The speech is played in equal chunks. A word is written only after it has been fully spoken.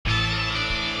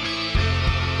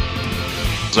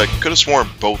I could have sworn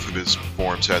both of his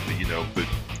forms had the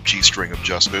G-string of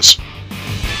justice.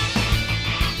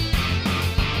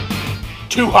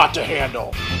 Too hot to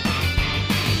handle.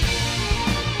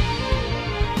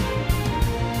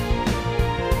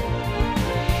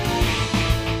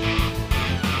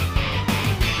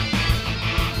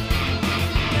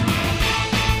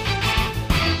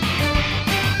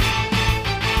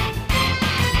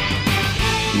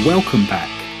 Welcome back,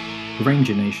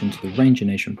 Ranger Nation, to the Ranger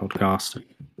Nation podcast.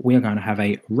 We are going to have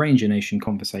a Ranger Nation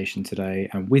conversation today,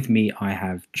 and with me I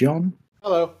have John.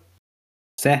 Hello.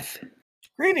 Seth.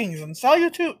 Greetings and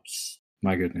salututes.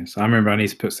 My goodness, I remember I need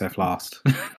to put Seth last.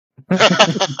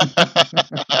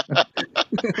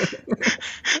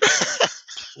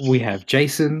 We have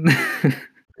Jason.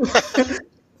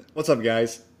 What's up,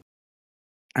 guys?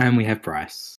 And we have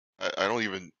Bryce. I don't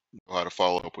even know how to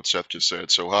follow up what Seth just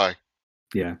said, so hi.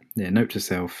 Yeah, note to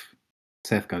self,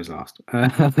 Seth goes last.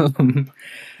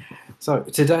 So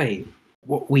today,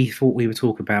 what we thought we would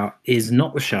talk about is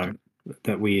not the show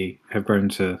that we have grown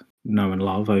to know and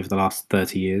love over the last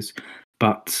 30 years,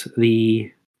 but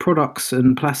the products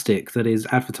and plastic that is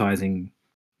advertising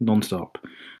non-stop.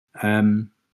 The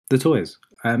toys.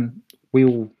 We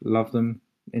all love them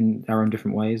in our own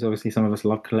different ways. Obviously, some of us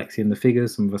love collecting the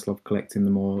figures, some of us love collecting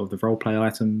the more of the role-play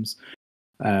items.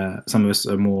 Some of us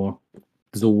are more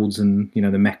Zords and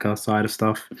the mecha side of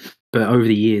stuff. But over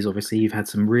the years, obviously, you've had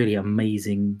some really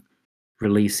amazing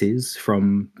releases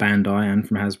from Bandai and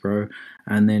from Hasbro,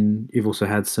 and then you've also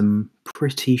had some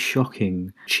pretty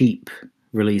shocking, cheap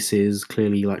releases,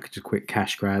 clearly like just quick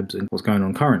cash grabs, and what's going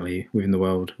on currently within the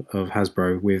world of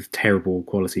Hasbro with terrible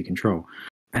quality control.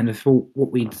 And I thought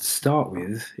what we'd start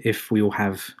with, if we all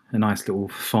have a nice little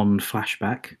fond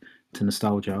flashback to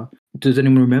nostalgia, does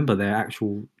anyone remember their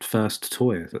actual first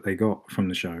toy that they got from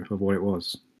the show, of what it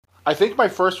was? I think my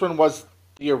first one was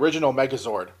the original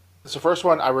Megazord. It's the first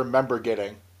one I remember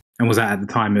getting. And was that at the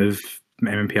time of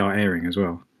MMPR airing as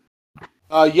well?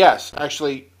 Yes,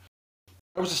 actually,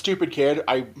 I was a stupid kid.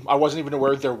 I wasn't even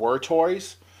aware there were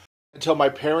toys until my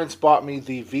parents bought me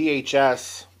the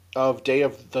VHS of Day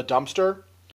of the Dumpster.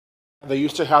 They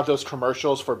used to have those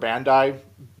commercials for Bandai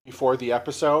before the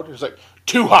episode. It was like,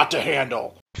 too hot to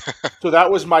handle. So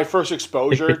that was my first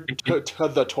exposure to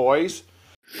the toys.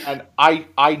 And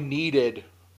I needed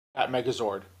that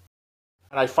Megazord.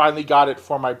 And I finally got it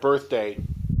for my birthday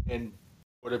in,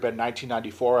 would have been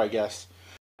 1994, I guess.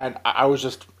 And I was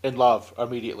just in love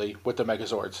immediately with the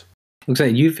Megazords. I'm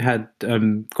saying you've had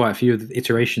quite a few of the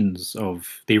iterations of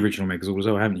the original Megazord as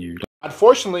well, haven't you?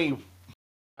 Unfortunately,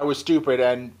 I was stupid,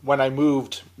 and when I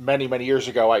moved many, many years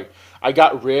ago, I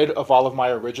got rid of all of my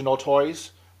original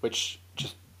toys, which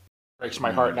just breaks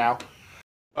my heart now.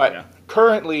 But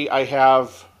currently, I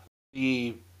have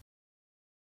the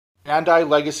Bandai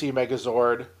Legacy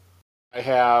Megazord. I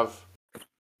have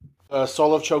the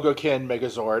Soul of Chogokin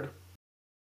Megazord.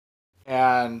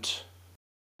 And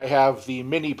I have the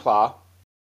Mini Pla.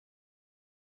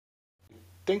 I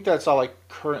think that's all I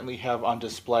currently have on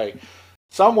display.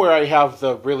 Somewhere I have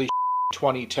the really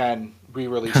 2010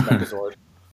 re-release Megazord.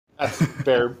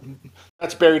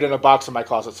 That's buried in a box in my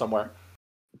closet somewhere.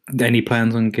 Any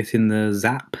plans on getting the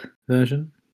Zap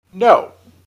version? No.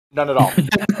 None at all.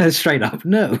 Straight up,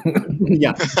 no.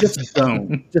 Yeah, just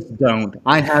don't. Just don't.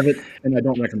 I have it, and I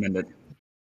don't recommend it.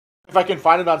 If I can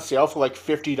find it on sale for like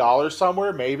 $50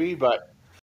 somewhere, maybe, but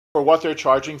for what they're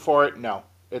charging for it, no.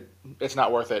 It's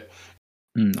not worth it.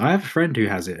 I have a friend who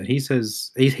has it, and he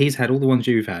says he's had all the ones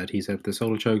you've had. He's had the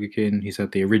Soul of Chogokin, he's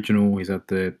had the original, he's had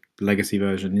the Legacy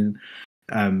version.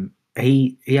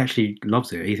 He actually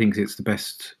loves it. He thinks it's the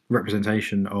best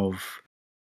representation of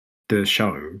the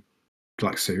show,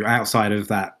 like suit, outside of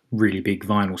that really big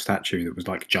vinyl statue that was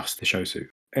like just the show suit.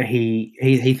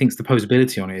 He thinks the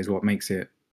posability on it is what makes it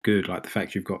good, like the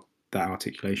fact you've got that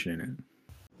articulation in it.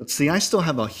 But see, I still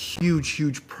have a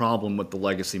huge problem with the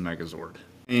Legacy Megazord.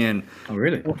 And oh,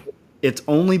 really? It's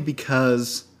only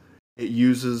because it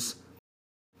uses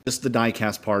just the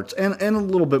die-cast parts and a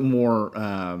little bit more,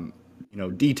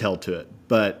 detail to it.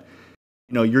 But,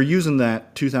 you're using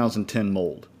that 2010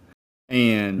 mold.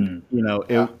 And,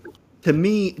 to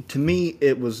me,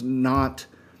 it was not...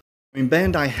 I mean,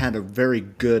 Bandai had a very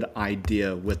good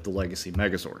idea with the Legacy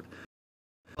Megazord.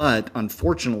 But,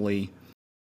 unfortunately,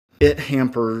 it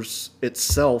hampers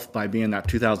itself by being that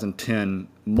 2010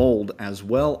 mold, as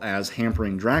well as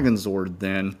hampering Dragonzord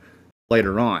then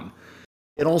later on.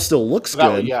 It all still looks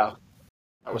good. Yeah.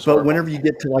 That was but horrible. whenever you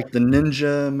get to like the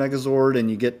Ninja Megazord and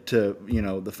you get to,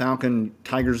 the Falcon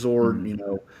Tiger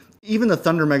Zord, even the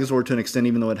Thunder Megazord to an extent,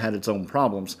 even though it had its own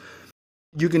problems,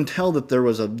 you can tell that there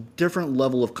was a different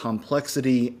level of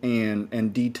complexity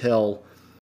and detail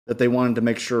that they wanted to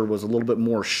make sure was a little bit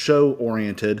more show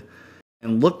oriented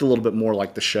and looked a little bit more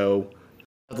like the show.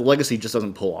 But the Legacy just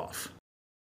doesn't pull off.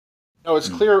 No, it's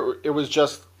clear it was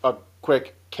just a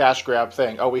quick cash grab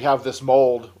thing. Oh, we have this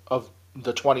mold of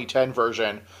the 2010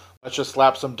 version. Let's just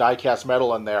slap some die-cast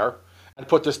metal in there and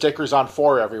put the stickers on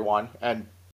for everyone and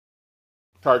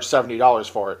charge $70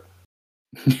 for it.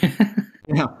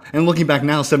 Yeah, and looking back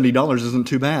now, $70 isn't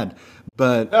too bad.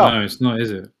 But No, it's not, is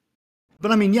it?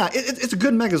 But I mean, yeah, it's a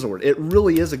good Megazord. It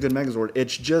really is a good Megazord.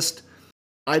 It's just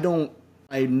I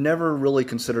never really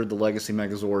considered the Legacy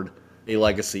Megazord a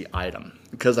legacy item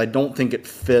because I don't think it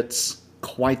fits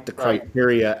quite the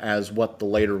criteria as what the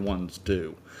later ones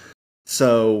do.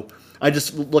 So I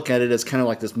just look at it as kind of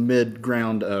like this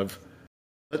mid-ground of,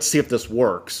 let's see if this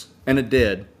works. And it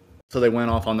did. So they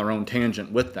went off on their own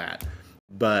tangent with that.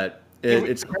 But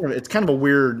it's kind of a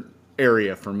weird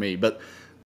area for me. But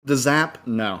the Zap,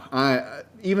 no.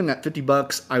 Even at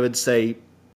 $50, I would say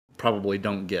probably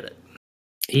don't get it.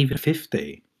 Even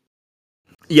 50?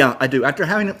 Yeah, I do. After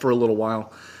having it for a little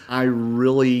while, I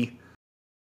really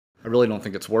don't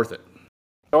think it's worth it.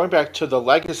 Going back to the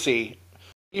Legacy,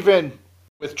 even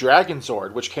with Dragon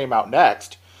Zord, which came out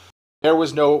next, there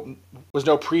was no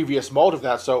previous mold of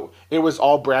that, so it was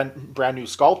all brand new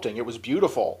sculpting. It was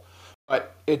beautiful,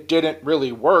 but it didn't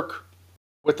really work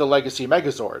with the Legacy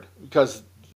Megazord because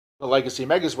the Legacy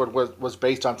Megazord was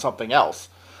based on something else.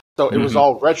 So it was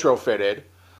all retrofitted.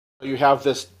 You have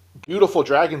this beautiful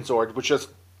Dragon Zord, which just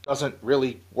doesn't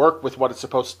really work with what it's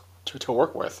supposed to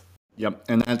work with. Yep,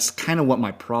 and that's kind of what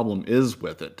my problem is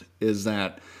with it, is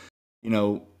that,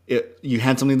 you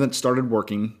had something that started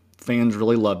working, fans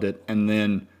really loved it, and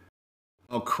then,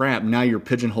 oh crap, now you're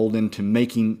pigeonholed into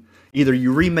making, either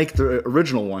you remake the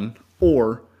original one,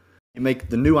 or you make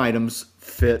the new items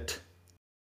fit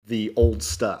the old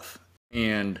stuff.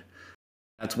 And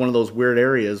that's one of those weird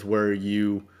areas where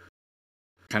you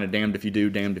kind of damned if you do,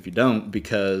 damned if you don't,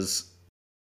 because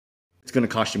it's going to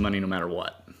cost you money no matter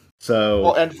what. So,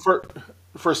 well, and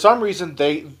for some reason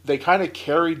they kind of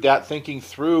carried that thinking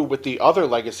through with the other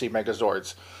Legacy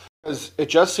Megazords, because it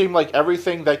just seemed like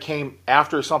everything that came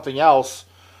after something else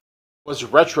was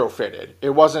retrofitted.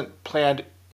 It wasn't planned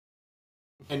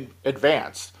in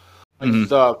advance. Like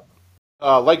the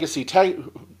Legacy Tiger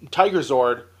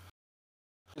Zord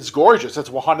is gorgeous. It's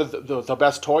one of the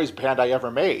best toys Bandai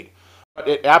ever made. But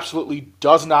it absolutely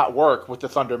does not work with the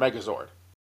Thunder Megazord.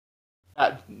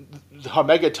 The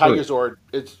Mega Tiger Zord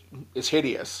is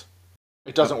hideous.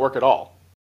 It doesn't work at all.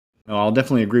 No, I'll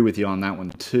definitely agree with you on that one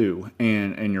too.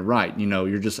 And you're right.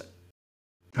 You're just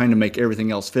trying to make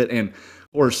everything else fit. And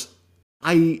of course,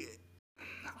 I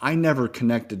never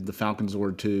connected the Falcon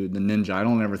Zord to the Ninja. I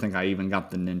don't ever think I even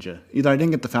got the Ninja. Either I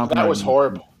didn't get the Falcon. That was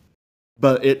horrible.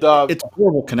 But it's a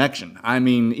horrible connection. I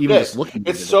mean, even just looking at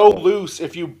it. It's so loose.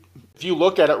 If you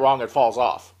look at it wrong, it falls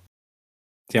off.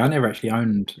 See, I never actually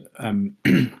owned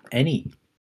any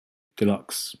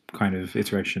deluxe kind of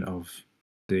iteration of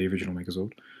the original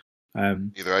Megazord.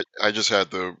 Either I just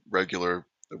had the regular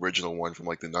original one from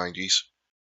like the 90s.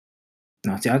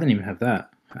 No, see, I didn't even have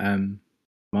that.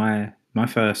 My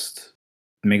first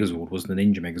Megazord was the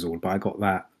Ninja Megazord, but I got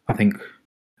that. I think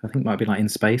it might be like In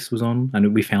Space was on,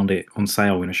 and we found it on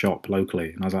sale in a shop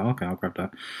locally, and I was like, okay, I'll grab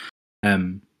that.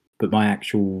 But my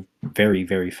actual very,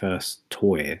 very first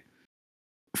toy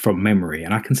from memory,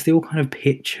 and I can still kind of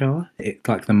picture it,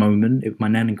 like the moment, my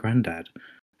nan and granddad,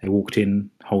 they walked in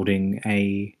holding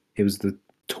it was the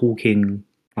talking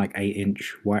like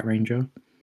 8-inch White Ranger.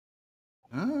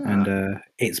 And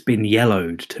it's been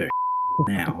yellowed to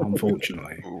now,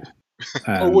 unfortunately.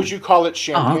 Or would you call it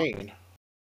champagne?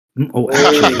 Oh,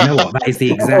 actually, you know what? That is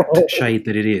the exact shade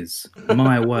that it is.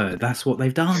 My word, that's what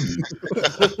they've done.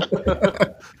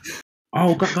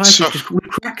 Oh, guys, we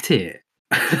cracked it.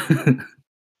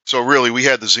 So really, we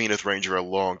had the Zenith Ranger a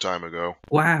long time ago.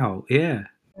 Wow, yeah.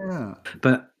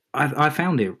 But I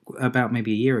found it about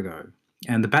maybe a year ago,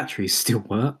 and the batteries still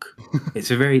work.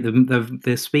 It's a very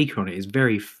the speaker on it is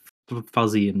very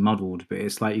fuzzy and muddled, but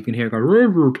it's like you can hear it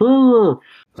go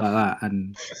like that,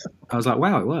 and I was like,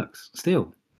 wow, it works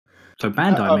still. So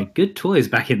Bandai made good toys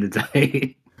back in the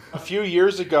day. A few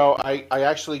years ago, I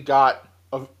actually got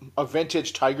a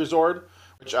vintage Tiger Zord,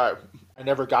 which I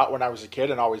never got when I was a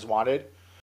kid and always wanted.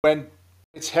 When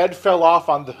its head fell off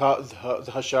on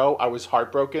the show, I was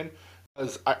heartbroken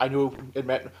because I knew it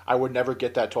meant I would never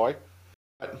get that toy.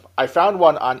 I found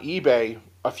one on eBay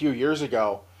a few years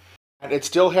ago, and it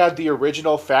still had the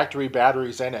original factory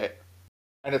batteries in it,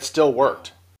 and it still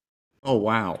worked. Oh,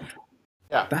 wow.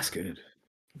 Yeah. That's good.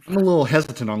 I'm a little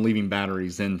hesitant on leaving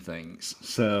batteries in things.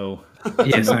 So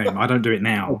Yeah, same. I don't do it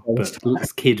now, but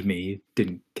as kid me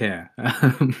didn't care.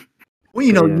 well,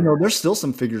 you But know, yeah. there's still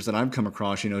some figures that I've come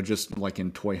across, just like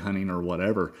in toy hunting or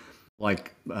whatever,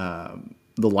 like the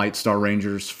Light Star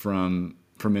Rangers from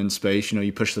In Space.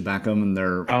 You push the back of them and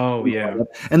they're Oh yeah.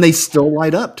 and they still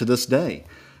light up to this day.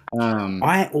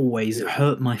 I always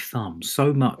hurt my thumb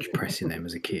so much pressing them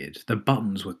as a kid. The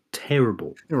buttons were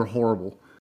terrible. They were horrible.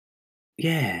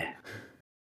 Yeah.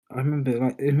 I remember,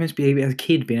 like, it must be as a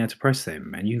kid being able to press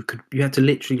them, and you had to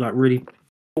literally like really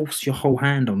force your whole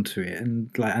hand onto it, and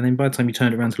then by the time you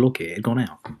turned around to look at it, it had gone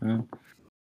out.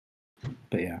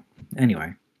 But yeah.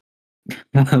 Anyway,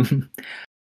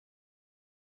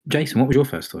 Jason, what was your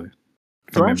first toy?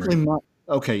 So actually,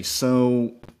 okay.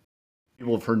 So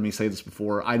people have heard me say this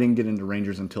before. I didn't get into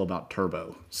Rangers until about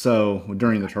Turbo. So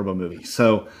during the Turbo movie.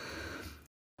 So,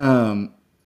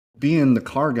 being the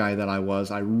car guy that I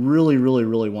was, I really, really,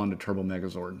 really wanted a Turbo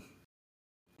Megazord.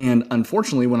 And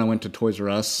unfortunately, when I went to Toys R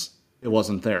Us, it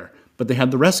wasn't there. But they had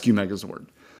the Rescue Megazord.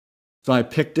 So I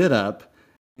picked it up.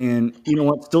 And you know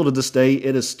what? Still to this day,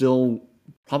 it is still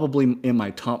probably in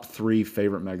my top 3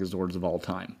 favorite Megazords of all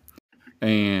time.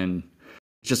 And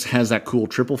it just has that cool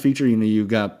triple feature. You've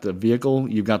got the vehicle,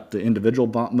 you've got the individual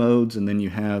bot modes, and then you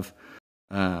have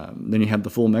the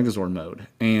full Megazord mode.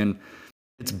 And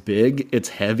it's big, it's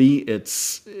heavy,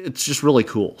 it's just really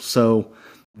cool. So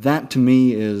that to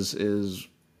me is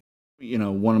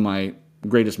one of my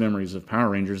greatest memories of Power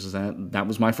Rangers is that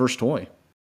was my first toy.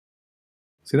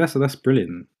 See, that's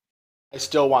brilliant. I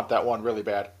still want that one really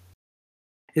bad.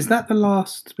 Is that the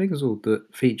last Megazord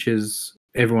that features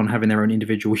everyone having their own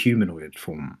individual humanoid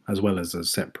form as well as a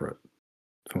separate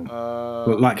form?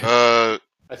 I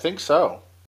think so.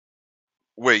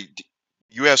 Wait,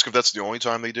 you ask if that's the only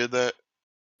time they did that?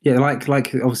 Yeah,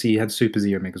 like obviously you had Super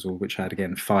Zero Megazord, which had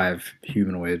again 5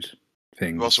 humanoid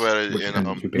things. You also had it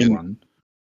in one.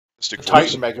 Mystic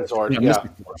Titan Megazord, yeah.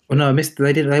 Well, no,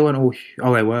 they weren't all.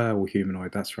 Oh, they were all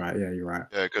humanoid. That's right. Yeah, you're right.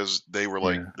 Yeah, because they were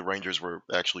the Rangers were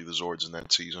actually the Zords in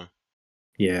that season.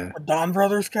 Yeah. Would Don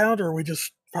Brothers count, or are we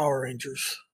just Power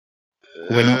Rangers?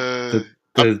 We're not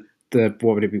the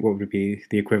what would it be? What would it be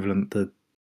the equivalent? The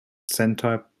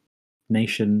Sentai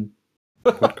Nation.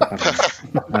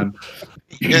 And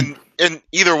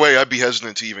either way, I'd be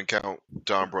hesitant to even count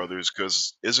Don Brothers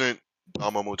because isn't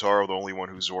Momotaro the only one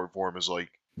whose Zord form is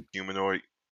like humanoid?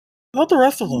 Not the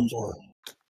rest of them, Zord.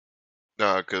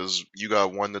 Nah, because you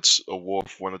got one that's a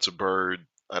wolf, one that's a bird.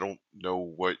 I don't know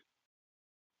what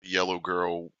the yellow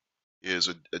girl is,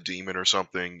 a demon or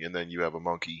something, and then you have a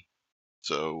monkey.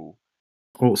 So,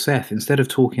 well, Seth, instead of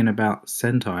talking about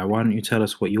Sentai, why don't you tell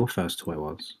us what your first toy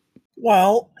was?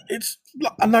 Well,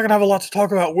 I'm not going to have a lot to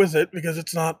talk about with it because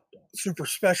it's not super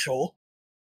special.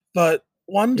 But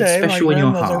one day, it's special in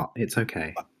your heart. It's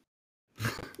okay.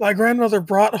 My grandmother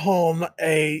brought home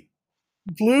a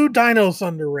blue Dino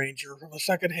Thunder Ranger from a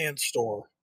secondhand store.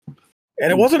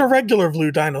 And it wasn't a regular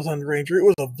blue Dino Thunder Ranger, it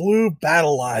was a blue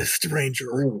Battleized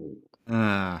Ranger.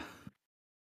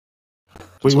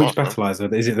 Which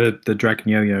Battleizer? Is it the Dragon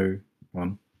Yo-Yo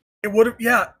one? It would have,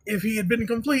 yeah, if he had been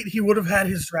complete, he would have had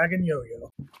his Dragon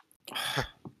Yo-Yo.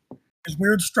 His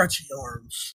weird stretchy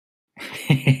arms.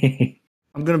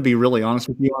 I'm going to be really honest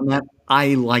with you on that.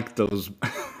 I like those.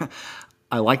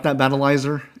 I like that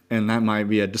Battleizer, and that might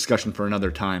be a discussion for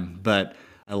another time, but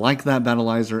I like that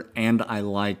Battleizer, and I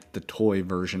like the toy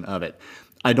version of it.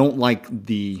 I don't like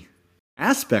the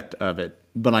aspect of it,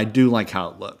 but I do like how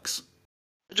it looks.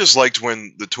 I just liked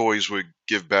when the toys would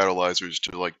give Battleizers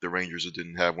to like the Rangers that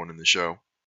didn't have one in the show.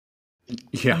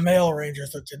 Yeah, the male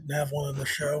Rangers that didn't have one in the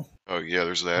show. Oh yeah,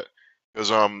 there's that. Because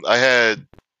I had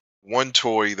one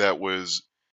toy that was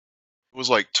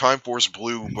like Time Force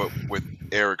Blue, but with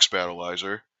Eric's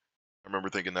Battleizer. I remember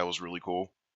thinking that was really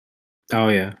cool. Oh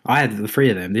yeah, I had the 3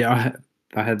 of them. Yeah,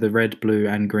 I had the red, blue,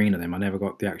 and green of them. I never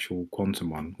got the actual Quantum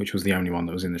one, which was the only one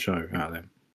that was in the show out of them.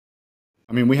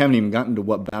 I mean, we haven't even gotten to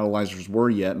what Battleizers were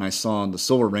yet, and I saw the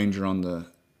Silver Ranger on the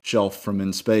shelf from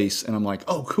In Space, and I'm like,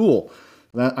 oh, cool.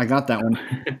 I got that one,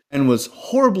 and was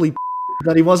horribly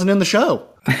that he wasn't in the show.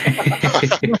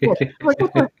 Like,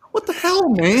 what the hell,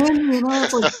 man?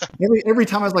 It's like every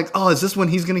time I was like, oh, is this when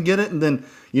he's going to get it? And then,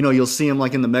 you'll see him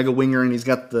like in the Mega Winger, and he's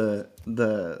got the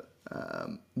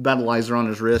Battleizer on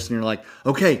his wrist, and you're like,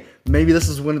 okay, maybe this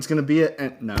is when it's going to be it.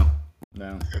 And no.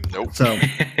 Nope. So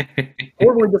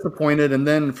horribly disappointed, and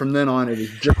then from then on, it was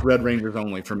just Red Rangers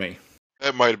only for me.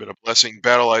 That might have been a blessing.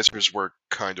 Battleizers were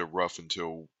kind of rough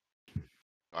until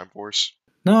Time Force.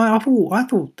 No, I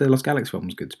thought the Lost Galaxy one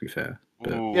was good. To be fair,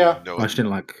 but Ooh, yeah, no, I just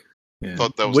didn't like. Yeah.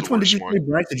 Thought that was Which the one did worst you say,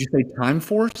 Bryce? Did you say Time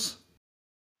Force?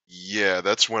 Yeah,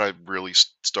 that's when I really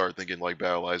started thinking like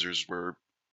battleizers were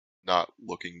not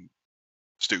looking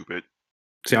stupid.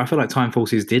 See, I feel like Time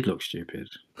Forces did look stupid.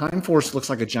 Time Force looks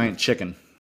like a giant chicken.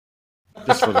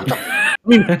 Just for the I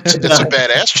mean, It's a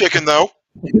badass chicken though.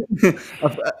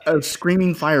 a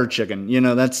screaming fire chicken. You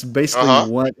know, that's basically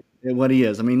Uh-huh. what he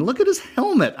is. I mean, look at his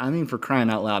helmet. I mean, for crying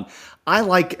out loud. I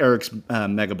like Eric's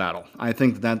Mega Battle. I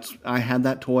think I had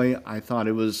that toy. I thought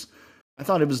it was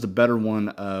the better one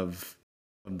of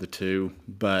the two,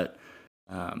 but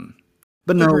no,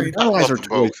 Agreed. I love Battleizer them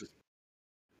toys.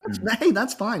 both. Hey,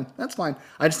 that's fine. That's fine.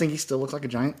 I just think he still looks like a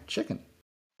giant chicken.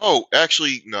 Oh,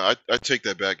 actually, no, I take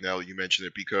that back now that you mention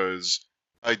it because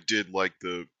I did like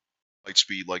the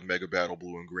Lightspeed like Mega Battle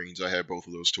Blue and Greens. I had both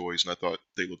of those toys and I thought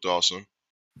they looked awesome.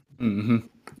 Mm-hmm.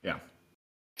 Yeah.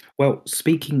 Well,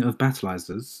 speaking of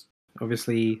battleizers,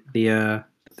 obviously the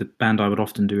Bandai would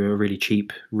often do a really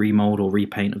cheap remold or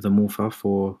repaint of the Morpher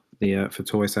for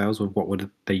toy sales. With what would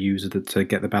they use to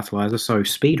get the battleizer? So,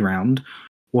 speed round.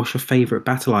 What's your favorite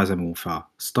battleizer Morpher?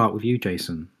 Start with you,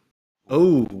 Jason.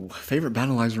 Oh, favorite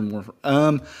battleizer Morpher.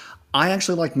 I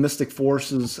actually like Mystic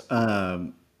Force's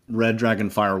Red Dragon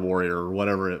Fire Warrior or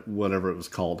whatever it was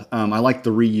called. I like the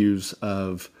reuse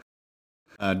of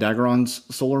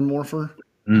Daggeron's Solar Morpher.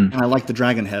 And I like the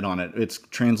dragon head on it. It's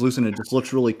translucent. It just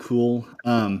looks really cool.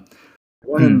 It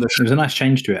was a nice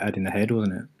change to it, adding the head,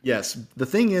 wasn't it? Yes. The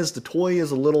thing is, the toy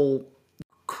is a little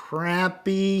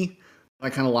crappy. I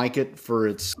kind of like it for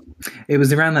its... It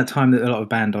was around that time that a lot of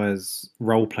Bandai's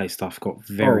role-play stuff got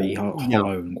very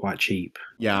hollow and quite cheap.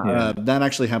 Yeah, that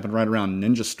actually happened right around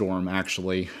Ninja Storm,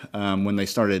 actually, when they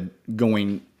started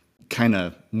going kind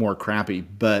of more crappy.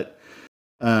 But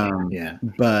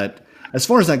but as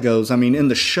far as that goes, I mean, in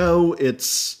the show,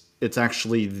 it's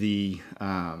actually the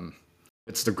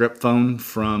grip phone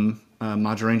from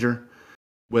Majin Ranger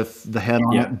with the head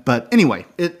on it. But anyway,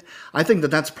 I think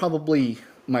that's probably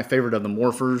my favorite of the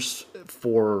morphers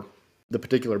for the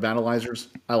particular battleizers.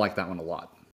 I like that one a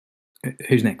lot.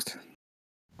 Who's next?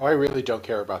 Oh, I really don't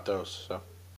care about those, so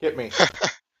hit me.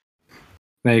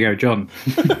 There you go, John.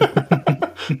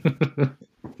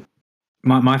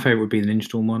 My favorite would be the Ninja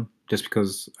Storm one, just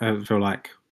because I feel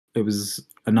like it was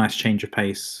a nice change of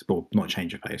pace. Well, not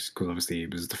change of pace, because obviously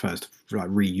it was the first like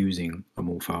reusing a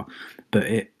Morpher, but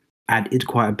it added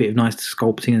quite a bit of nice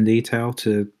sculpting and detail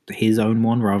to his own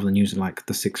one, rather than using like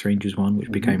the Six Rangers one, which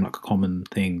became like a common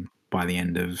thing by the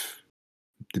end of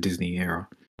the Disney era.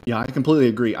 Yeah, I completely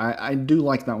agree. I do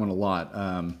like that one a lot.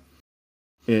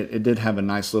 It did have a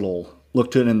nice little look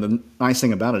to it, and the nice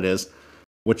thing about it is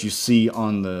what you see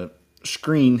on the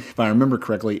screen, if I remember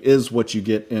correctly, is what you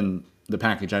get in the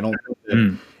package. I don't think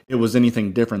that it was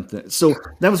anything different. So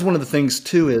that was one of the things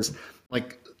too, is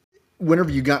like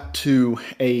whenever you got to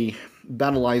a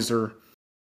battleizer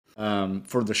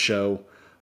for the show,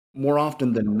 more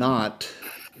often than not,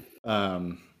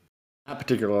 that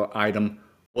particular item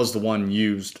was the one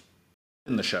used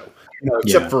in the show,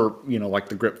 except for like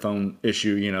the grip phone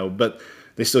issue, but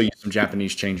they still use some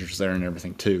Japanese changers there and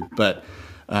everything too. But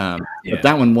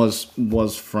that one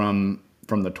was from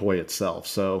the toy itself,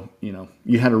 so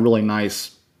you had a really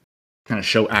nice kind of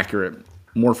show accurate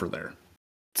morpher there.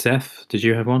 Seth, did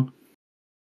you have one?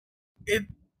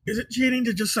 Is it cheating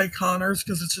to just say Connors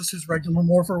because it's just his regular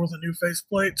morpher with a new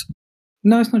faceplate?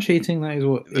 No, it's not cheating. That is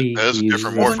what he That is a uses.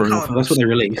 different morpher. That's what they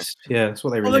released. Yeah, that's what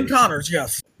they released. Well, then Connors,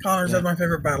 yes. Connors is my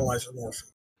favorite battleizer morpher.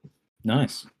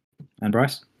 Nice. And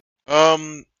Bryce?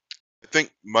 I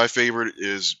think my favorite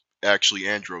is actually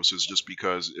Andros's, just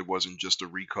because it wasn't just a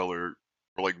recolor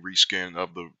or like reskin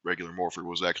of the regular morpher. It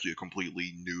was actually a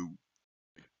completely new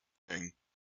thing.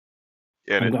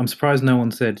 And I'm surprised no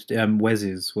one said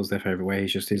Wes's was their favorite, where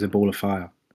he's a ball of fire.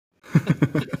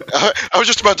 I was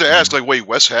just about to ask, like, wait,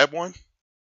 Wes had one?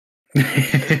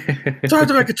 It's hard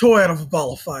to make a toy out of a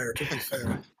ball of fire, to be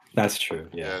fair. That's true,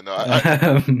 yeah. No,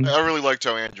 I really liked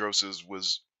how Andros's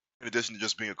was, in addition to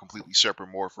just being a completely separate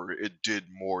morpher, it did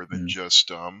more than just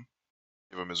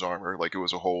give him his armor. Like, it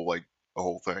was a whole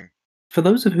thing. For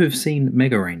those of who have seen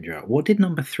Mega Ranger, what did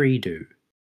number 3 do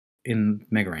in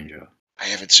Mega Ranger? I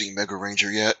haven't seen Mega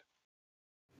Ranger yet.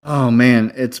 Oh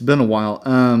man, it's been a while.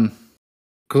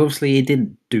 Because obviously it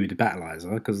didn't do the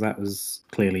battleizer, because that was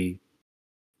clearly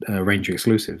Ranger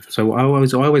exclusive. So I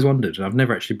always wondered. I've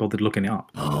never actually bothered looking it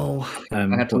up.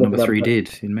 What number 3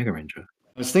 did in Mega Ranger.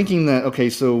 I was thinking that,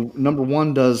 okay, so number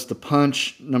 1 does the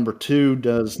punch, number 2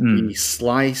 does the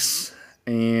slice,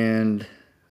 and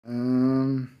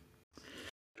number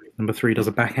 3 does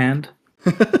a backhand.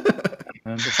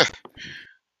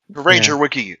 Ranger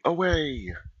Wiki,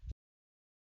 away!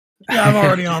 Yeah, I'm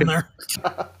already on there.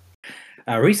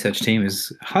 Our research team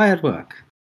is high at work.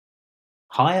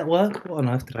 High at work? What on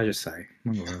earth did I just say?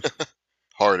 My word.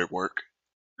 Hard at work.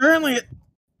 Apparently,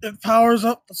 it powers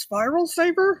up the Spiral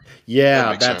Saber.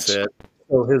 Yeah, makes that's sense. it.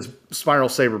 So his Spiral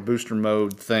Saber booster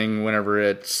mode thing, whenever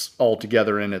it's all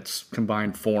together in its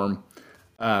combined form,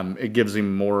 it gives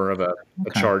him more of a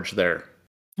charge there.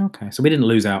 Okay, so we didn't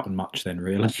lose out on much then,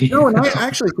 really. No, and I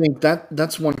actually think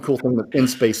that's one cool thing that In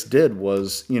Space did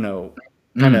was,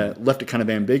 kind of left it kind of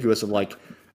ambiguous of like,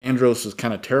 Andros is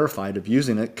kind of terrified of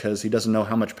using it because he doesn't know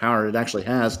how much power it actually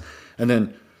has. And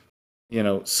then,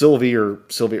 Sylvia,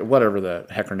 whatever the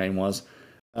heck her name was,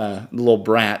 the little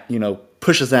brat,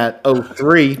 pushes that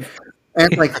 03.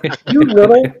 And it's like, you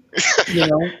little,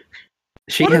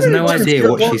 She What has are they no doing? idea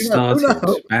what she Who knows?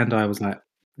 started. Bandai was like...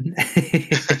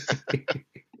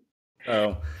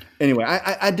 So, anyway,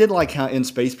 I did like how In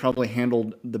Space probably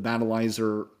handled the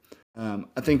Battleizer.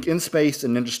 I think In Space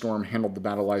and Ninja Storm handled the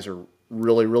Battleizer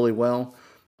really, really well.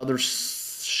 Other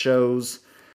shows,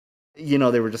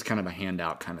 they were just kind of a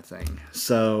handout kind of thing.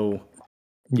 So,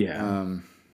 yeah.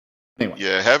 Anyway.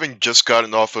 Yeah, having just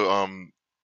gotten off of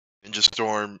Ninja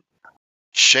Storm,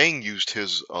 Shane used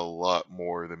his a lot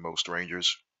more than most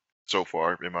Rangers so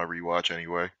far in my rewatch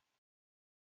anyway.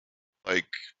 Like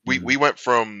we went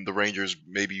from the Rangers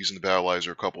maybe using the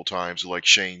Battleizer a couple times to like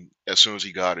Shane, as soon as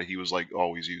he got it, he was like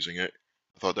always using it.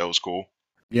 I thought that was cool.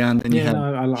 Yeah, and then you had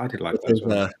I did like that as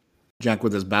well. Jack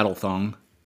with his battle thong.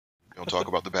 You don't talk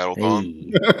about the battle thong.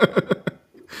 Hey.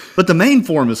 But the main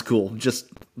form is cool. Just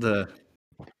the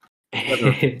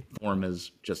other form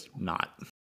is just not.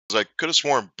 I could have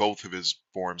sworn both of his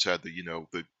forms had the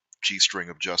the G-string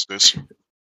of justice.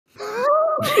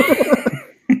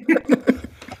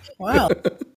 Wow.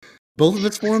 Both of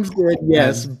its forms did,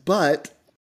 yes, but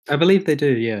I believe they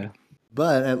do, yeah.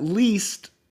 But at least,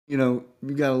 you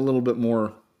got a little bit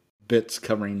more bits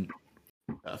covering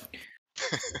stuff.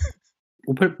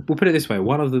 We'll put it this way: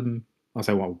 one of them, I'll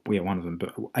say, one of them,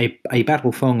 but a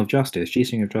battle thong of justice,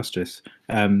 G-string of justice,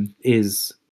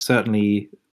 is certainly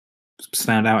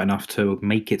stand out enough to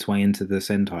make its way into the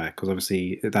Sentai, because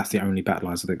obviously that's the only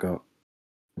Battleizer that got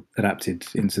adapted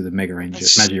into the Mega Ranger,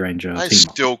 Magi Ranger. I team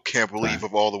still can't believe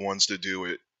of all the ones to do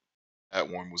it, that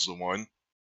one was the one.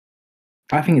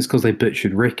 I think it's because they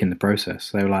butchered Rick in the process.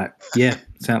 They were like, "Yeah,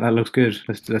 that looks good.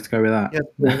 Let's go with that."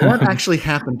 Yeah, what actually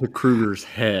happened to Kruger's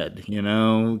head?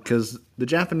 Because the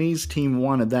Japanese team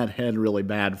wanted that head really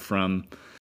bad from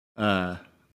our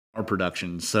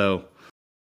production, so.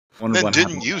 And then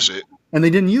didn't use it. And they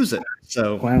didn't use it.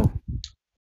 So well,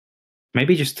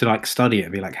 maybe just to study it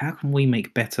and be like, how can we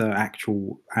make better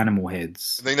actual animal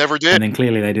heads? And they never did. And then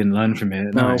clearly they didn't learn from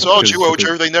it. No, it's all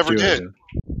Zyuohger. They never did.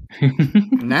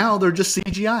 Now they're just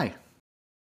CGI.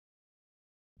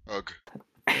 Ugh.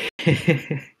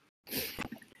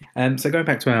 So going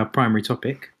back to our primary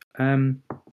topic, the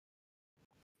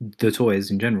toys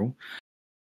in general.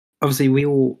 Obviously, we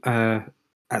all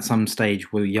at some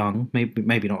stage were young,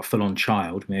 maybe not a full-on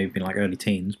child, maybe in early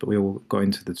teens, but we all got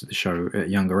into the show at a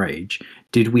younger age.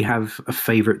 Did we have a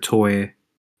favourite toy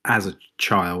as a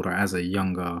child or as a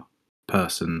younger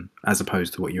person, as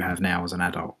opposed to what you have now as an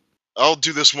adult? I'll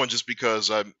do this one just because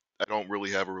I don't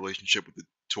really have a relationship with the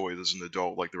toys as an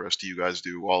adult like the rest of you guys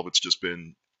do. All of it's just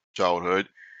been childhood.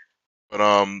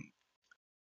 But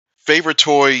favorite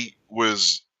toy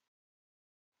was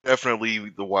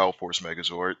definitely the Wild Force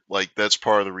Megazord. That's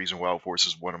part of the reason Wild Force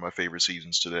is one of my favorite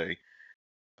seasons today.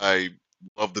 I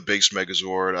love the base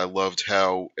Megazord. I loved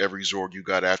how every Zord you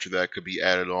got after that could be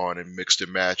added on and mixed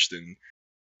and matched, and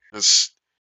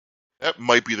that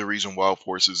might be the reason Wild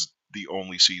Force is the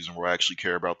only season where I actually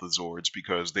care about the Zords,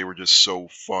 because they were just so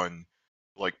fun,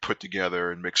 put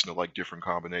together and mixed into different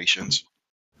combinations.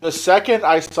 The second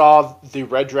I saw the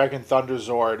Red Dragon Thunder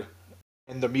Zord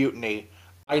in the Mutiny,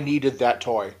 I needed that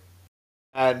toy.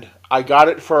 And I got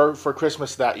it for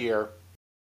Christmas that year.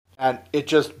 And it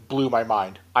just blew my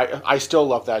mind. I still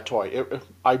love that toy.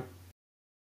 I'm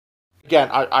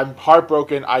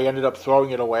heartbroken. I ended up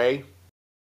throwing it away.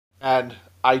 And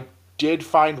I did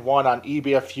find one on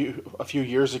eBay a few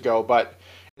years ago, but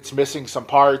it's missing some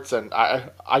parts, and I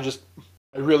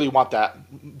really want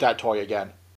that toy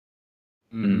again.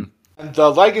 Mm. And the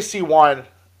Legacy one,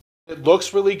 it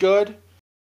looks really good,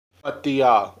 but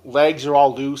the legs are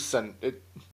all loose, and it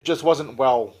just wasn't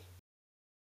well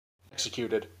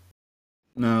executed.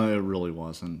 No, it really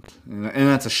wasn't, and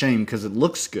that's a shame because it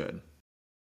looks good.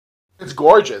 It's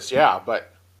gorgeous, yeah,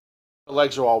 but the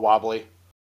legs are all wobbly.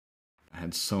 I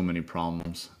had so many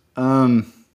problems.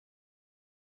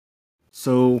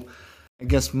 So I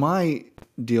guess my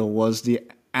deal was the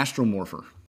Astromorpher.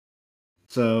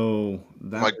 So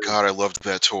My God, I loved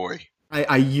that toy.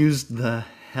 I used the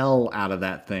hell out of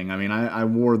that thing. I mean, I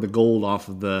wore the gold off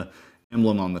of the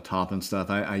emblem on the top and stuff.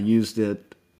 I used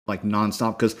it like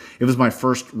nonstop because it was my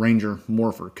first Ranger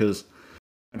Morpher. Because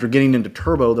after getting into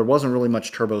Turbo, there wasn't really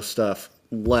much Turbo stuff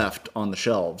left on the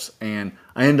shelves, and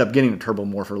I ended up getting a Turbo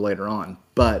Morpher later on.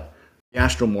 But the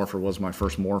Astro Morpher was my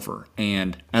first Morpher,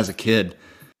 and as a kid,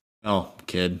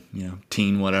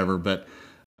 teen, whatever, but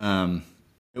it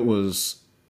was,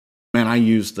 man, I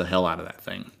used the hell out of that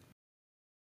thing.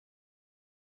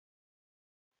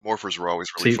 Morphers were always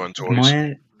really See, fun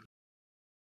toys.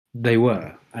 They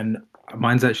were, and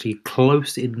mine's actually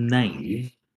close in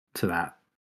name to that,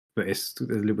 but it's a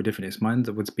little bit different. It's mine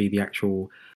that would be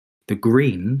the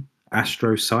green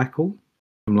Astro Cycle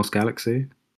from Lost Galaxy.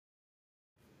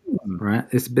 Right?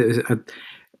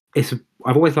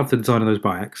 I've always loved the design of those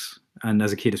bikes, and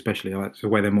as a kid especially, I like the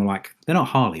way they're not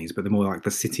Harleys, but they're more like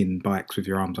the sitting bikes with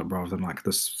your arms up rather than like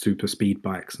the super speed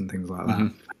bikes and things like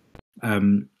that.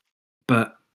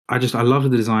 But I love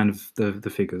the design of the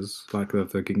figures, like the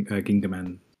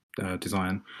Gingerman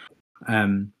design.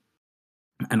 And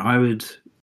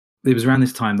it was around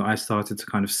this time that I started to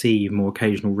kind of see more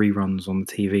occasional reruns on the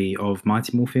TV of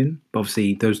Mighty Morphin. But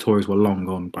obviously, those toys were long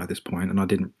gone by this point, and I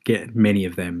didn't get many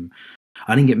of them.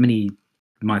 I didn't get many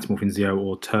Mighty Morphin Zeo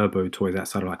or Turbo toys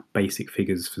outside of like basic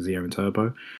figures for Zeo and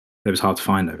Turbo. It was hard to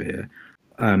find over here.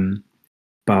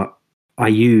 But I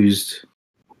used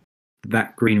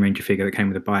that Green Ranger figure that came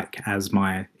with the bike as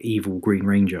my evil Green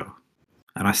Ranger.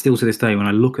 And I still, to this day, when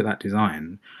I look at that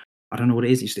design, I don't know what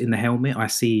it is. It's just in the helmet, I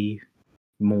see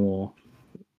more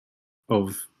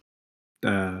of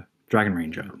Dragon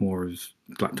Ranger, more of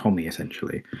like Tommy,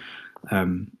 essentially.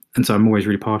 And so I'm always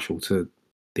really partial to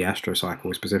the Astro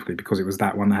Cycle, specifically because it was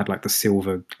that one that had like the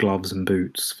silver gloves and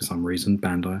boots for some reason,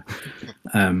 Bandai.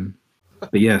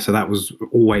 But yeah, so that was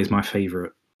always my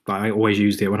favorite. Like, I always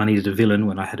used it when I needed a villain,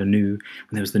 when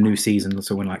there was the new season.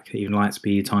 So when like even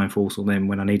Lightspeed, Time Force, or then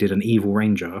when I needed an evil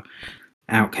ranger,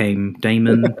 out came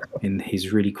Damon in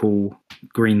his really cool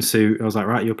green suit. I was like,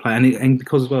 right, you're playing, and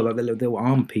because as well, like the little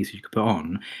arm pieces you could put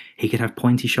on, he could have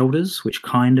pointy shoulders, which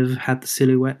kind of had the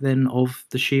silhouette then of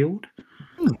the shield.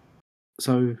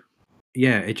 So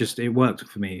yeah, it worked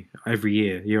for me every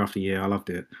year after year. I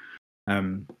loved it.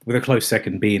 With a close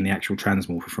second being the actual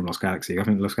Transmorpher from Lost Galaxy. I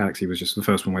think Lost Galaxy was just the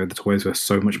first one where the toys were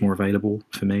so much more available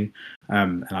for me.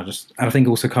 And I think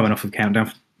also coming off of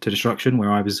Countdown to Destruction,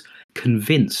 where I was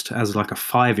convinced as like a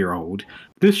 5-year-old,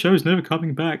 this show's never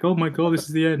coming back. Oh my god, this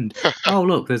is the end. Oh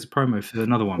look, there's a promo for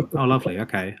another one. Oh lovely,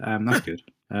 okay, that's good.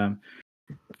 I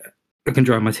can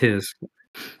dry my tears.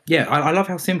 Yeah, I love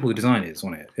how simple the design is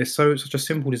on it. It's such a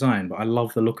simple design, but I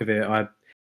love the look of it.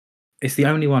 It's the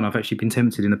only one I've actually been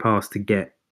tempted in the past to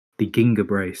get the Ginga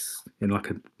brace in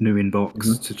like a new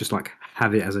inbox to just like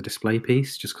have it as a display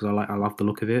piece, just because I love the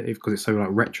look of it, because it's so like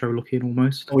retro looking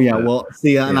almost. Oh yeah, well,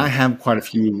 see, and I have quite a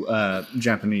few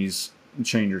Japanese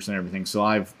changers and everything, so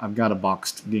I've got a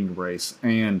boxed Ginga brace,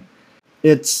 and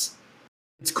it's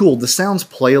cool. The sounds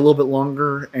play a little bit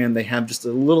longer, and they have just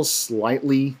a little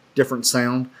slightly different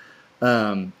sound.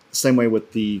 Same way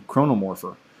with the Chrono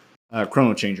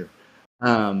Changer.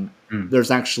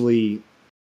 There's actually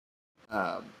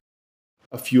a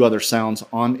few other sounds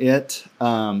on it.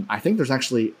 I think there's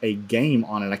actually a game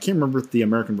on it. I can't remember if the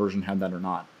American version had that or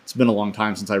not. It's been a long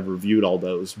time since I've reviewed all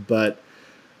those, but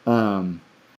and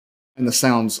the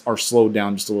sounds are slowed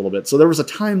down just a little bit. So there was a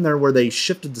time there where they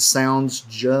shifted the sounds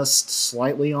just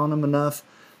slightly on them enough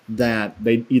that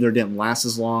they either didn't last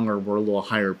as long or were a little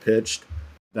higher pitched,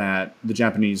 that the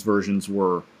Japanese versions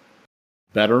were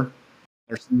better,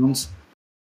 their sounds.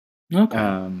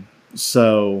 Okay.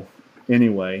 So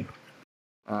anyway,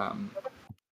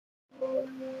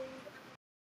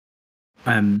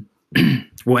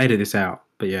 we'll edit this out,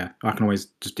 but yeah, I can always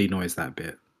just denoise that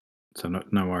bit, so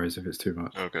no worries if it's too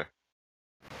much. Okay.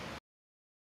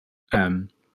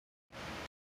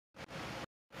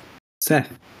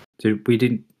 Seth, we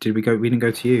didn't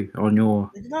go to you on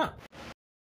your? Maybe not.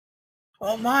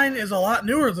 Well, mine is a lot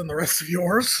newer than the rest of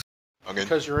yours. Okay.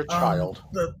 Because you're a child.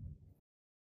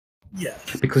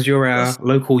 Yes. Because you're our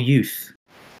local youth.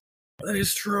 That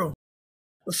is true.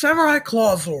 The Samurai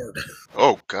Clawzord.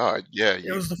 Oh God, yeah.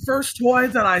 It was the first toy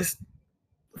that I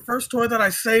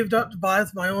saved up to buy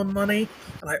with my own money,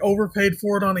 and I overpaid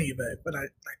for it on eBay. But I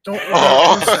don't regret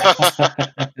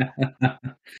it.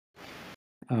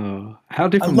 Oh, how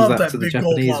different was that to the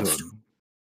Japanese one?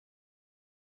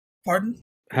 Pardon?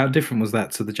 How different was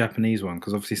that to the Japanese one?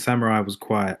 Because obviously Samurai was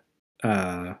quite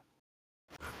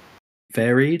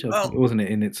varied, wasn't it,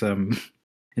 in its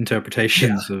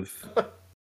interpretations of.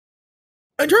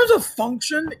 In terms of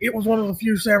function, it was one of the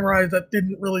few samurais that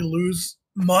didn't really lose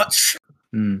much.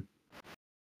 Mm.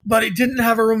 But it didn't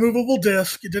have a removable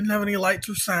disc. It didn't have any lights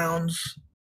or sounds.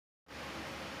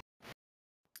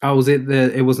 Oh, was it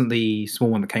the? It wasn't the small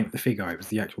one that came with the figure. It was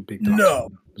the actual big deluxe No,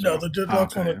 one. as no, well. the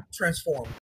deluxe okay, one that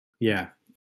transformed. yeah.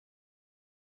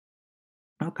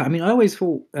 Okay, I mean, I always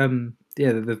thought, the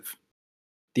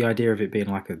idea of it being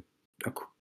like a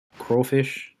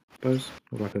crawfish, I suppose,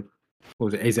 or like a, what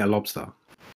was it? Is it a lobster?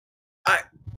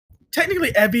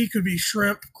 Technically, ebi could be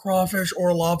shrimp, crawfish,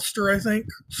 or lobster, I think.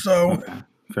 So, Okay,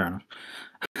 fair enough.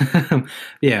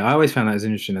 Yeah, I always found that as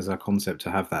interesting as a concept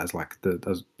to have that as like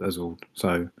as all.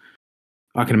 So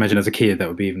I can imagine as a kid that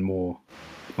would be even more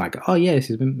like, oh yeah, this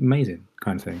is amazing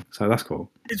kind of thing. So that's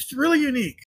cool. it's really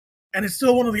unique. And it's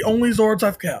still one of the only Zords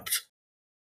I've kept.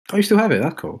 Oh, you still have it?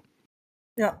 That's cool.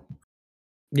 Yeah.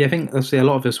 Yeah, I think obviously a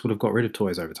lot of us would have got rid of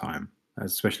toys over time,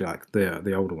 especially like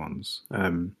the older ones.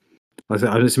 Like I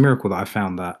said, it's a miracle that I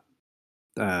found that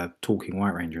talking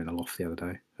White Ranger in the loft the other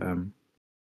day.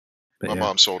 But My yeah.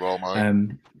 mom sold all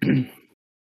mine.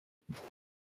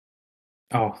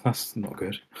 Oh, that's not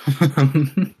good.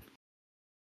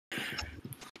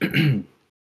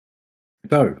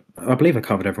 So, I believe I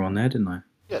covered everyone there, didn't I?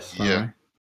 Yes. Yeah.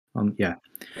 Yeah.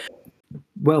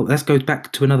 Well, let's go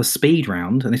back to another speed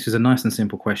round, and this is a nice and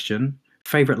simple question.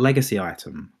 Favorite legacy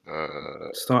item?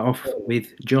 Start off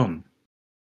with John.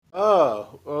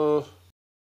 I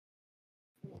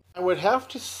would have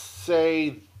to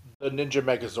say the Ninja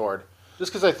Megazord,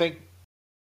 just because I think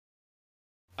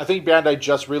Bandai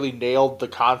just really nailed the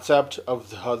concept of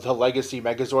the legacy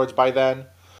Megazords by then.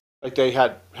 Like they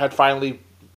had finally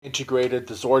integrated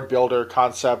the Zord Builder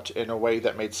concept in a way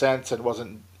that made sense and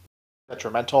wasn't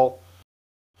detrimental.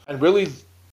 And really,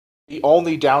 the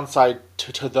only downside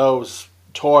to those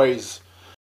toys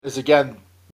is, again,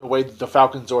 the way the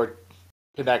Falcon Zord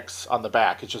connects on the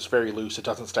back. It's just very loose. It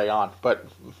doesn't stay on. But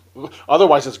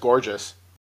otherwise, it's gorgeous.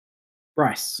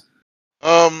 Bryce.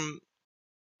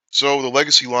 So the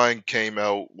Legacy line came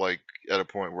out like at a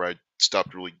point where I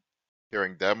stopped really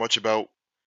caring that much about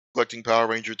collecting Power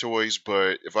Ranger toys,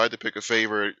 but if I had to pick a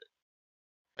favorite,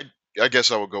 I guess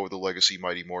I would go with the Legacy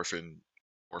Mighty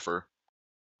Morpher.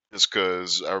 Just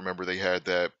because I remember they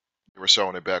were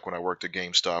selling it back when I worked at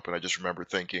GameStop, and I just remember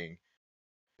thinking,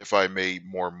 if I made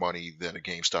more money than a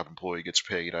GameStop employee gets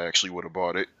paid, I actually would have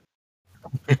bought it.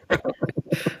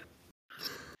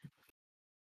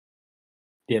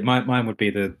 Yeah, mine would be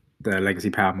the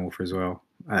Legacy Power Morpher as well.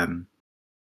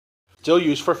 Still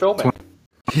used for filming.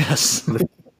 Yes.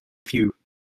 Few.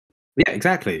 Yeah,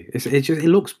 exactly. It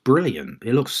looks brilliant.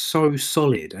 It looks so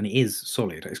solid, and it is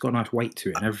solid. It's got a nice weight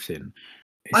to it and everything.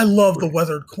 I love the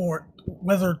weathered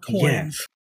coins.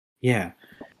 Yeah.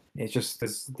 It's just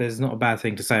there's not a bad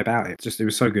thing to say about it. It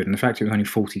was so good, and the fact it was only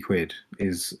 40 quid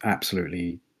is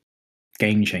absolutely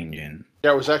game changing.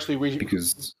 Yeah, it was actually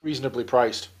reasonably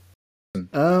priced.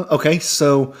 Okay,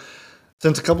 so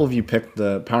since a couple of you picked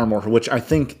the Power Morpher, which I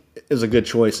think is a good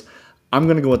choice, I'm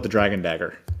going to go with the Dragon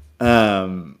Dagger.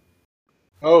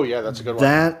 Oh yeah, that's a good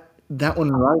one. That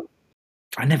one, right?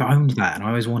 I never owned that, and I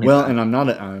always wanted. Well, that. and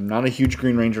I'm not a huge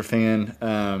Green Ranger fan.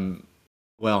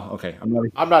 Well, okay,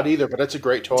 I'm not either, but it's a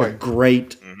great toy. It's a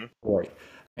great toy,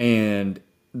 and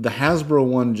the Hasbro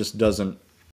one just doesn't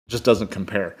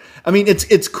compare. I mean,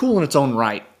 it's cool in its own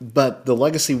right, but the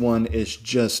Legacy one is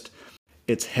just,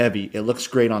 it's heavy. It looks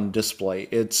great on display.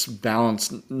 It's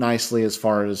balanced nicely as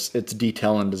far as its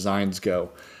detail and designs go.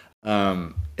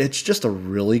 It's just a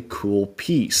really cool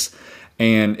piece.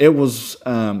 And it was,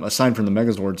 aside from the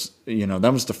Megazords,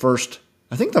 that was the first,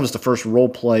 I think that was the first role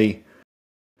play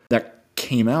that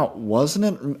came out, wasn't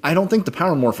it? I don't think the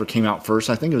Power Morpher came out first.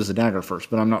 I think it was the Dagger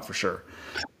first, but I'm not for sure.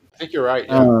 I think you're right.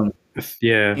 Yeah.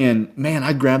 Yeah. And man,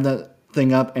 I grabbed that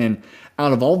thing up, and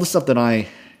out of all the stuff that I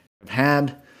have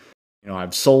had,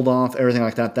 I've sold off, everything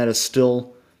like that, that is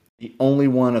still the only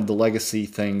one of the Legacy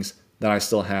things that I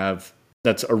still have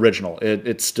that's original.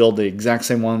 It's still the exact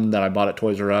same one that I bought at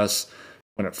Toys R Us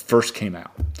when it first came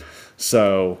out.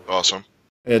 So awesome.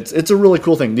 It's a really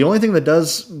cool thing. The only thing that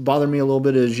does bother me a little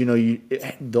bit is,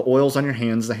 the oils on your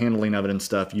hands, the handling of it and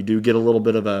stuff. You do get a little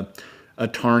bit of a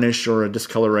tarnish or a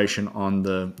discoloration on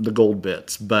the gold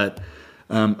bits. But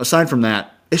aside from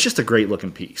that, it's just a great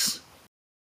looking piece.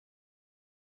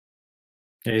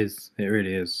 It is. It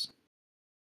really is.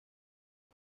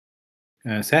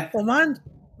 Seth? Well, mine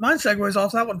segues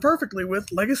off that one perfectly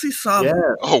with Legacy Sabu.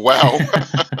 Yeah. Oh, wow.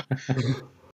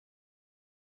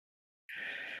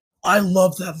 I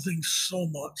love that thing so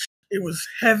much. It was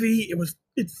heavy.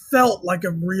 It felt like a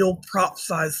real prop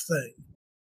size thing,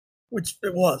 which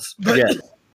it was. But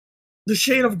the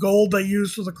shade of gold they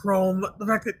used for the chrome, the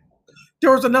fact that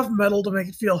there was enough metal to make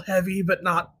it feel heavy, but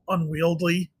not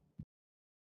unwieldy.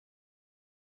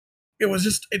 It was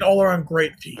just an all-around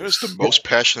great piece. That is the most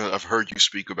passionate I've heard you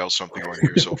speak about something on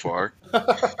here so far.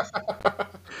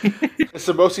 It's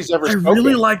the most he's ever I spoken.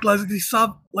 really liked Legacy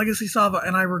Saba,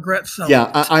 and I regret selling Yeah,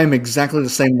 it. I am exactly the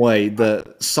same way.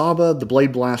 The Saba, the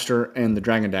Blade Blaster, and the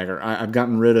Dragon Dagger. I've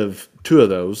gotten rid of 2 of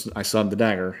those. I still have the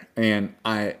dagger, and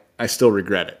I still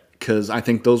regret it because I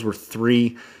think those were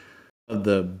 3 of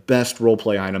the best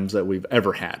roleplay items that we've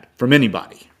ever had from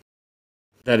anybody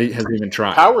that has even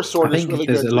tried. Power Sword I is think really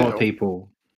there's good a lot too. of people.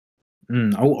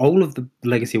 All of the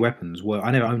legacy weapons were.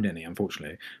 I never owned any,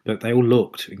 unfortunately, but they all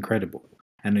looked incredible,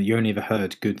 and you only ever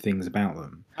heard good things about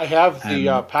them. I have the And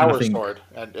I Power think- Sword,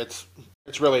 and it's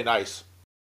really nice.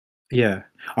 Yeah,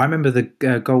 I remember the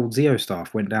gold Zeo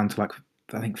staff went down to like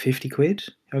I think 50 quid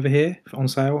over here on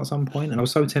sale at some point, and I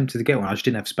was so tempted to get one. I just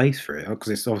didn't have space for it because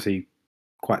it's obviously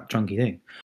quite a chunky thing.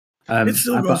 It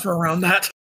still goes for around that.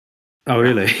 Oh,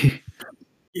 really?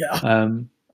 Yeah.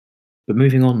 But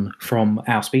moving on from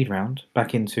our speed round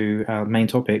back into our main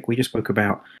topic, we just spoke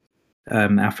about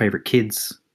our favourite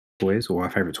kids' toys, or our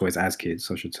favourite toys as kids,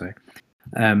 I should say.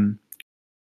 But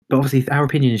obviously, our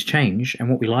opinions change, and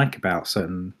what we like about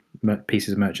certain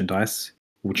pieces of merchandise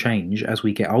will change as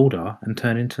we get older and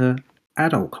turn into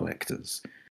adult collectors.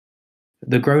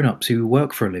 The grown-ups who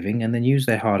work for a living and then use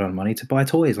their hard-earned money to buy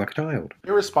toys like a child.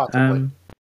 Irresponsibly.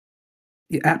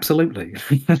 Yeah, absolutely.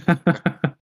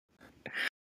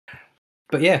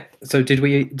 But yeah, so did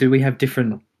we have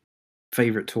different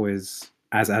favorite toys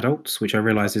as adults, which I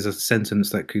realise is a sentence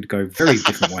that could go very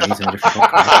different ways in a different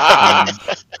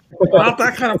podcast. Not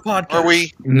that kind of podcast. Are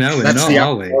we? No, we're That's not, the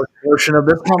are we? outdoor portion of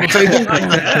this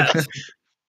conversation.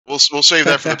 We'll save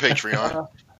that for the Patreon.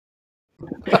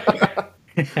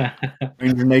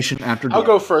 Ranger Nation after I'll dark.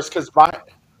 go first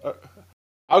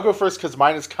because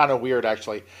mine is kind of weird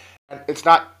actually. And it's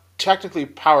not technically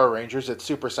Power Rangers; it's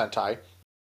Super Sentai.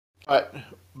 But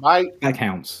That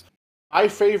counts. my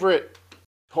favorite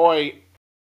toy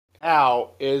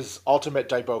now is Ultimate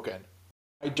Daiboken.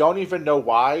 I don't even know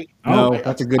why. No,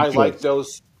 that's a good I choice. like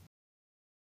those.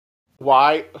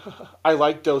 Why I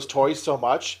like those toys so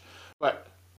much, but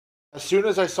as soon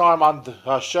as I saw them on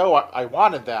the show, I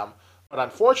wanted them. But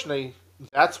unfortunately,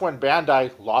 that's when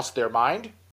Bandai lost their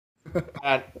mind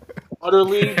and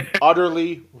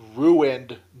utterly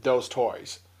ruined those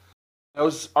toys.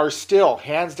 Those are still,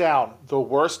 hands down, the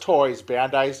worst toys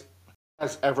Bandai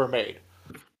has ever made.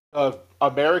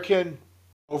 American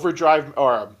Overdrive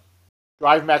or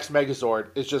Drive Max Megazord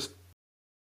is just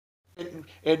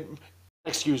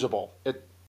inexcusable.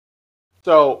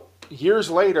 So years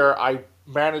later, I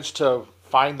managed to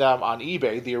find them on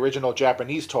eBay, the original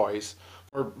Japanese toys,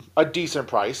 for a decent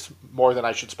price, more than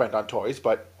I should spend on toys,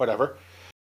 but whatever.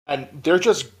 And they're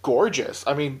just gorgeous.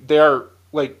 I mean, they're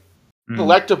like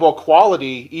collectible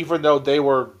quality, even though they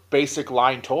were basic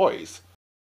line toys.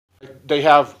 They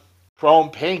have chrome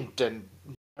paint, and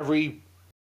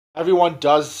everyone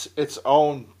does its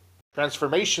own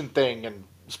transformation thing and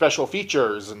special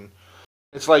features, and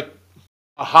it's like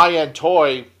a high-end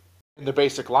toy in the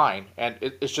basic line, and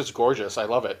it's just gorgeous. I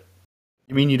love it.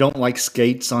 You mean you don't like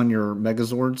skates on your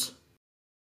Megazords?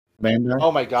 Bandai?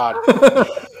 Oh my god.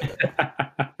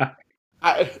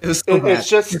 It's It's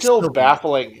just still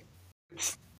baffling.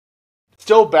 It's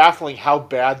still baffling how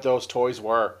bad those toys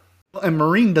were. And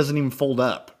Marine doesn't even fold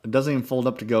up. It doesn't even fold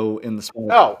up to go in the small.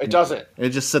 No, it doesn't. It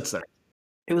just sits there.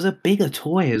 It was a bigger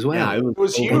toy as well. Yeah, It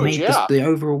was They huge, made yeah. the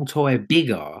overall toy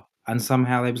bigger, and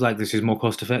somehow they was like, "This is more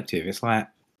cost effective." It's like,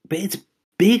 but it's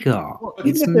bigger.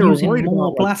 It's even if they were using worried more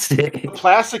about, like- plastic. The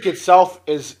plastic itself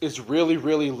is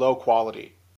really low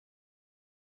quality.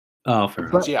 Oh, fair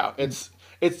enough. Yeah,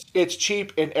 it's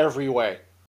cheap in every way.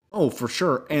 Oh, for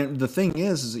sure. And the thing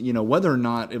is, whether or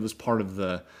not it was part of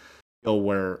the deal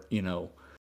where,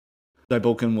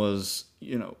 Daiboken was,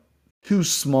 too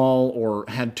small or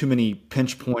had too many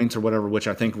pinch points or whatever, which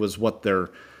I think was what their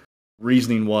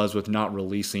reasoning was with not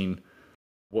releasing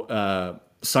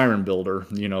Siren Builder,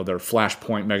 their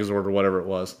Flashpoint Megazord or whatever it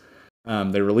was.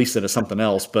 They released it as something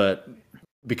else, but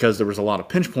because there was a lot of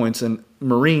pinch points and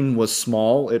Marine was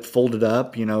small, it folded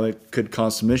up, it could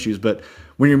cause some issues. But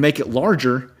when you make it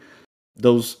larger,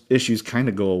 those issues kind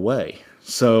of go away.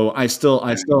 So I still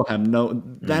have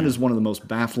that is one of the most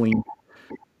baffling,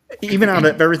 even out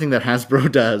of everything that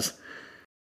Hasbro does,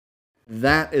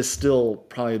 that is still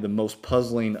probably the most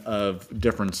puzzling of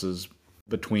differences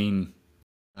between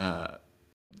the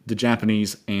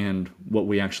Japanese and what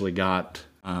we actually got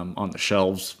on the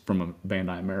shelves from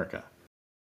Bandai America.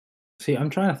 See,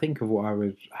 I'm trying to think of what I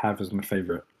would have as my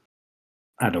favorite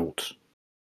adult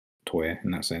toy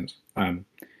in that sense.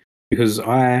 Because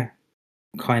I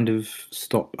kind of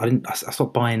stopped. I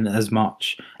stopped buying as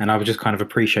much, and I would just kind of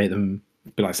appreciate them.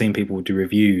 Be like seeing people do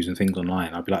reviews and things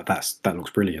online. I'd be like, that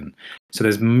looks brilliant. So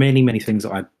there's many things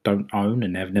that I don't own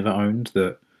and have never owned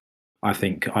that I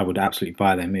think I would absolutely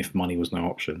buy them if money was no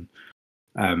option.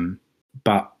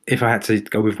 But if I had to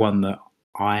go with one that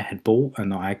I had bought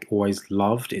and that I always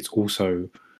loved, it's also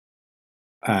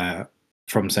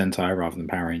from Sentai rather than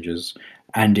Power Rangers,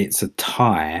 and it's a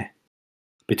tie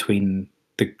between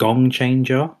the Gong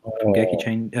Changer from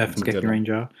Geki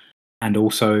Ranger and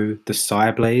also the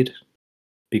Psyblade,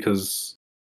 because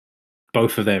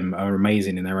both of them are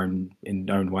amazing in their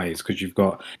own ways. Because you've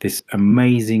got this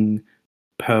amazing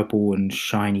purple and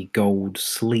shiny gold,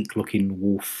 sleek-looking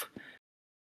wolf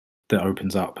that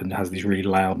opens up and has these really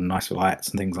loud and nice lights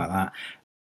and things like that.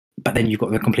 But then you've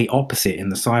got the complete opposite in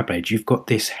the Psyblade. You've got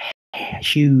this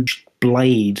huge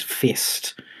blade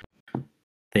fist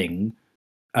thing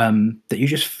that you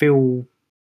just feel.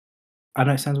 I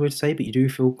know it sounds weird to say, but you do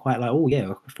feel quite like, oh yeah,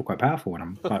 I feel quite powerful when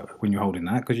I'm like, when you're holding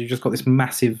that, because you've just got this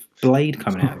massive blade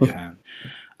coming out of your hand.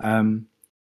 And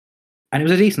it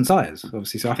was a decent size,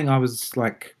 obviously. So I think I was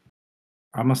like,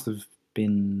 I must have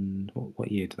been.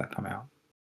 What year did that come out?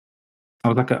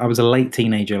 I was a late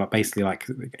teenager, like basically like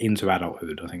into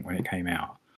adulthood. I think when it came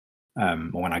out,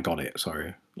 or when I got it.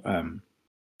 Sorry,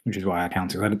 which is why I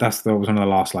counted. That was one of the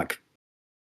last like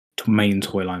main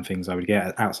toy line things I would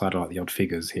get outside of like the odd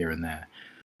figures here and there.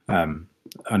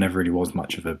 I never really was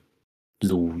much of a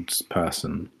Zords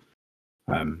person.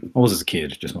 I was as a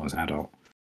kid, just not as an adult.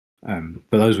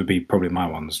 But those would be probably my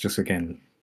ones. Just again,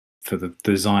 for the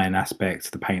design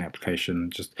aspect, the paint application,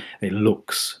 just it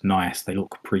looks nice. They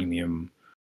look premium,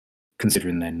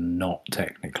 considering they're not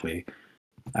technically.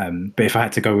 But if I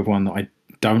had to go with one that I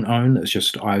don't own, that's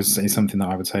just it's something that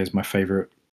I would say is my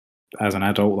favorite as an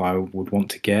adult that I would want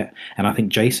to get, and I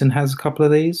think Jason has a couple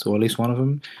of these, or at least one of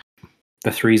them.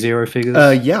 The 3-0 figures.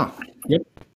 Yeah. Yep.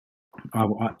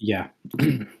 Yeah.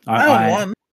 I own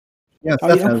one. Yeah,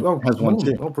 Seth has one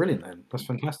too. Oh, brilliant! Then that's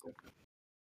fantastic.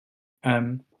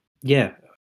 Yeah.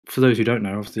 For those who don't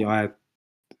know, obviously I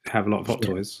have a lot of Hot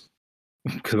Toys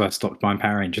because I stopped buying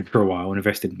Power Rangers for a while and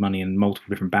invested money in multiple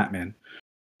different Batmen.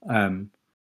 And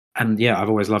yeah, I've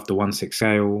always loved the 1/6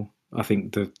 scale. I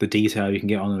think the detail you can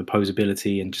get on the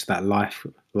posability and just that life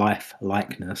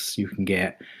likeness you can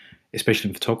get, especially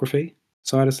in photography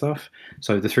side of stuff.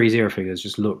 So the 3-0 figures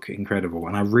just look incredible,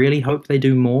 and I really hope they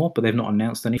do more, but they've not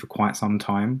announced any for quite some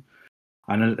time.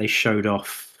 I know that they showed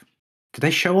off. Did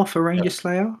they show off a Ranger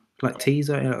Slayer like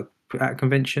teaser at a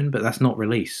convention? But that's not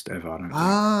released ever. I don't think.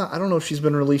 I don't know if she's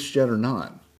been released yet or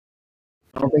not.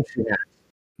 I don't think she has.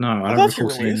 No, I don't recall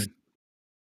seeing.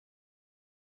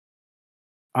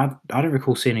 I don't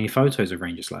recall seeing any photos of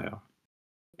Ranger Slayer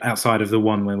outside of the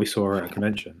one when we saw her at a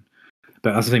convention.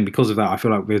 But that's the thing, because of that, I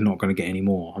feel like we're not going to get any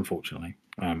more, unfortunately.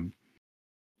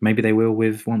 Maybe they will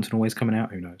with Once and Always coming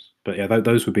out, who knows? But yeah,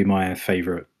 those would be my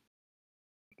favourite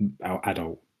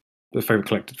adult, the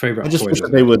favourite. I just wish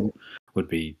that they would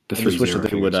be the 3-0. I just wish that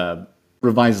they would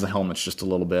revise the helmets just a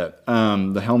little bit.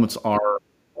 The helmets are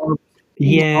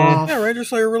yeah. Yeah, Ranger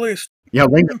Slayer released. Yeah,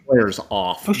 Ranger Slayer is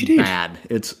off. Oh, she did. Bad.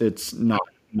 It's not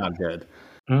good.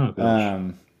 Oh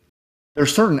gosh.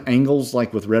 There's certain angles,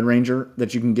 like with Red Ranger,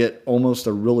 that you can get almost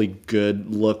a really good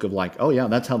look of like, oh yeah,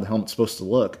 that's how the helmet's supposed to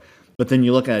look. But then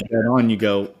you look at it dead on, you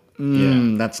go,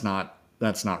 that's not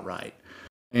right.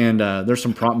 And there's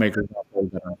some prop makers out there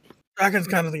that are. Draken's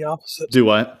kind of the opposite. Do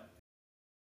what?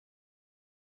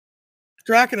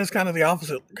 Draken is kind of the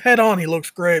opposite. Head on, he looks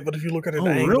great, but if you look at an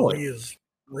angle, really? he is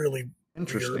really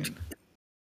Interesting. Weird.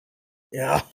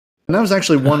 Yeah. And that was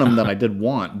actually one of them that I did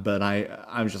want, but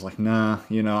I was just like, nah,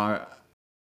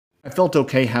 I felt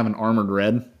okay having Armored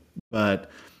Red, but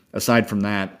aside from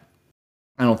that,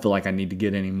 I don't feel like I need to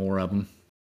get any more of them.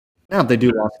 Now if they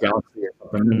do Lost Galaxy or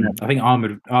something. I think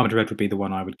Armored Red would be the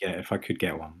one I would get if I could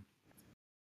get one.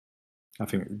 I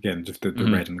think, again, just the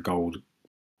red and gold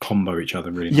combo each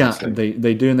other really nicely. Yeah,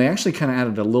 they do, and they actually kind of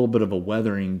added a little bit of a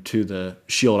weathering to the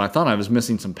shield. I thought I was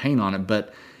missing some paint on it,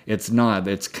 but it's not.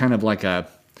 It's kind of like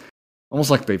almost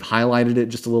like they've highlighted it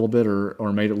just a little bit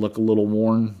or made it look a little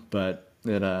worn, but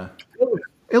it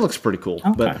looks pretty cool.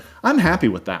 Okay. But I'm happy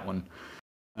with that one.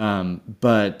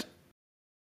 But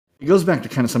it goes back to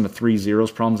kind of some of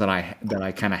 3-0's problems that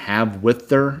I kind of have with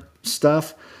their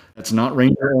stuff that's not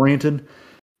Ranger oriented.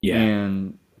 Yeah.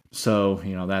 And so,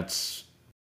 that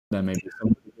may be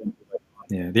something.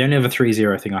 Yeah. The only other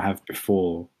 3-0 thing I have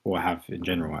before, or I have in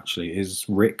general actually, is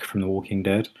Rick from The Walking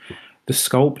Dead. The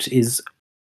sculpt is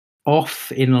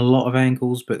off in a lot of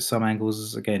angles, but some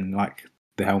angles, again, like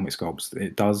the helmet sculpts.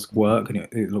 It does work and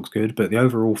it looks good, but the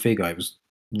overall figure, it was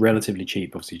relatively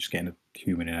cheap. Obviously, just getting a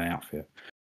human in an outfit.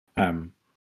 And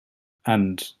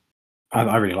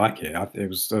I really like it. It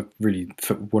was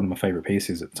one of my favorite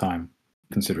pieces at the time,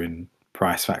 considering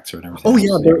price factor and everything. Oh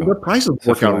yeah, their prices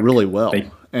work out really well,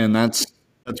 and that's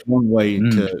one way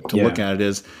to look at it.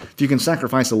 Is if you can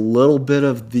sacrifice a little bit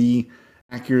of the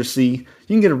accuracy, you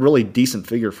can get a really decent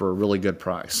figure for a really good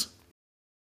price.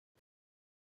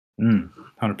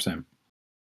 100%.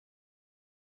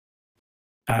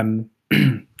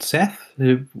 Seth,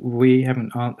 we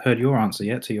haven't heard your answer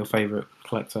yet to your favorite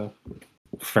collectible.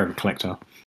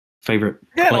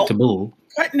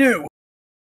 Quite new.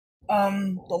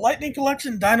 The Lightning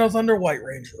Collection Dino Thunder White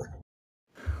Ranger.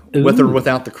 With or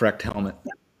without the correct helmet?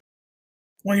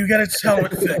 When you get its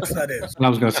helmet fixed, that is. I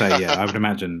was going to say, yeah, I would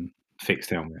imagine fixed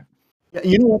helmet. Yeah,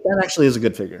 you know what? That actually is a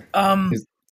good figure.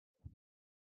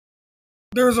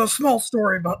 There's a small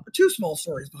story two small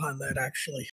stories behind that,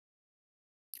 actually.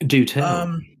 Do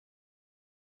tell.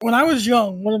 When I was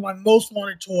young, one of my most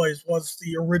wanted toys was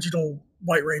the original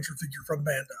White Ranger figure from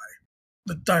Bandai,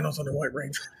 the Dino Thunder White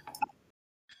Ranger.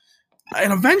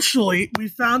 And eventually, we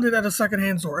found it at a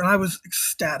secondhand store, and I was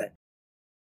ecstatic.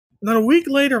 And then a week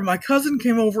later, my cousin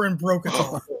came over and broke it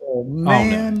off. Oh,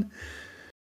 man. No.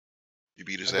 You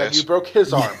beat his ass? You broke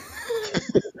his arm.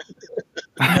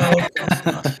 No,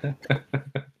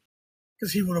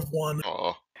 because he would have won.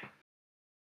 Aw.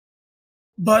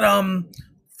 But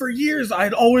for years,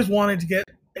 I'd always wanted to get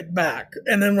it back.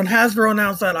 And then when Hasbro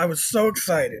announced that, I was so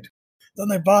excited. Then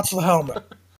they botched the helmet.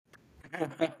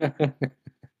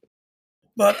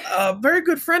 But a very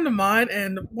good friend of mine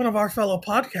and one of our fellow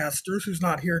podcasters, who's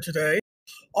not here today,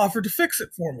 offered to fix it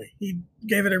for me. He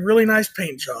gave it a really nice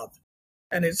paint job.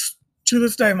 And it's, to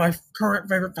this day, my current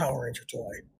favorite Power Ranger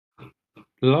toy.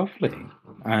 Lovely.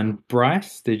 And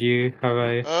Bryce, did you have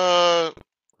a...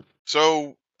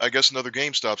 So, I guess another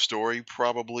GameStop story.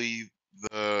 Probably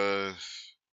the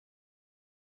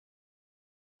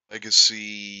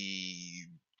Legacy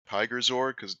Tiger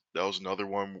Zord, because that was another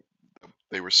one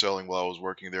they were selling while I was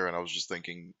working there, and I was just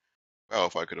thinking, wow,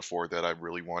 if I could afford that, I'd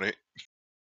really want it.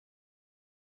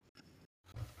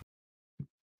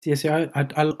 Yeah, see,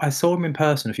 I saw him in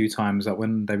person a few times. Like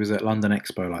when they was at London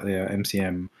Expo, like the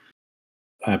MCM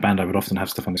Bandai would often have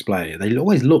stuff on display. They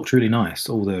always looked really nice,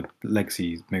 all the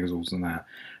Legacy Megazords and that.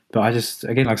 But I just,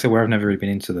 again, like I said, where I've never really been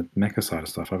into the mecha side of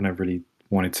stuff, I've never really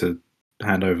wanted to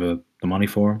hand over the money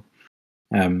for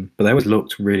them. But they always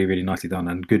looked really, really nicely done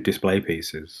and good display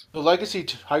pieces. The Legacy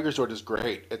Tiger Zord is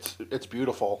great. It's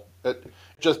beautiful. It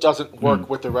just doesn't work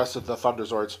with the rest of the Thunder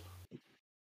Zords.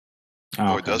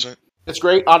 Oh, it doesn't? It's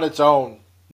great on its own,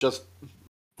 just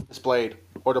displayed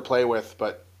or to play with,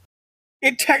 but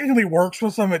it technically works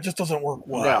with them. It just doesn't work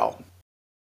well. No.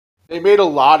 They made a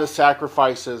lot of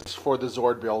sacrifices for the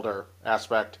Zord builder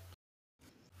aspect.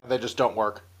 They just don't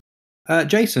work.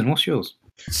 Jason, what's yours?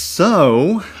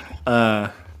 So,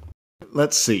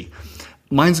 let's see.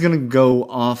 Mine's going to go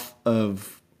off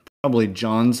of probably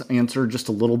John's answer just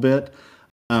a little bit,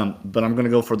 but I'm going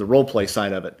to go for the roleplay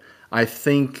side of it. I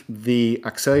think the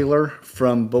Accelerator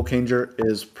from Bokanger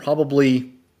is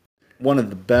probably one of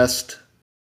the best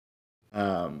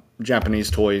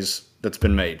Japanese toys that's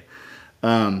been made.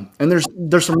 And there's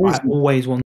some reasons. I always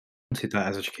wanted that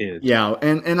as a kid. Yeah,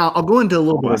 and I'll go into a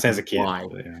little bit as a kid. Why.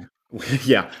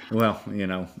 Yeah, well,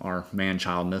 our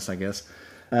man-childness, I guess.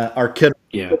 Our kid.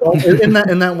 Yeah. Isn't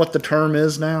that what the term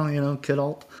is now?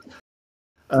 Kidult.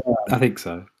 I think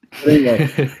so.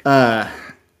 Anyway,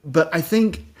 but I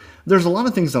think there's a lot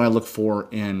of things that I look for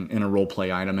in a role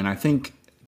play item, and I think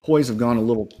toys have gone a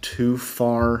little too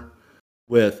far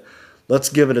with let's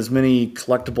give it as many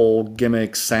collectible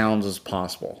gimmicks, sounds as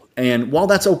possible. And while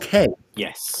that's okay,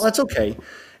 that's okay.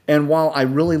 And while I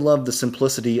really love the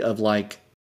simplicity of like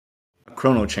a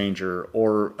Chrono Changer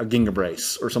or a Ginga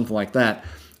Brace or something like that,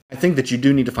 I think that you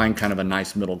do need to find kind of a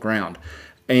nice middle ground.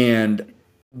 And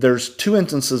there's two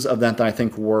instances of that I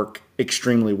think work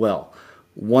extremely well.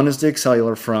 One is the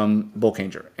Accelerator from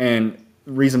Bokanger. And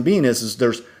the reason being is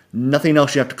there's nothing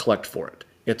else you have to collect for it.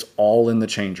 It's all in the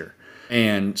changer.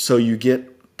 And so you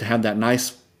get to have that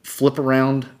nice flip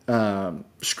around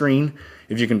screen.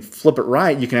 If you can flip it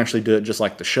right, you can actually do it just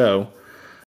like the show.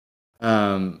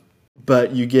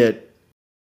 But you get,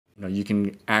 you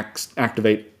can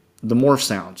activate the morph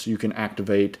sounds. You can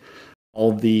activate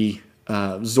all the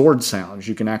Zord sounds.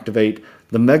 You can activate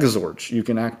the Megazords. You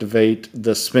can activate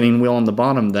the spinning wheel on the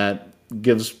bottom that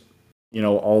gives,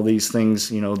 all these things,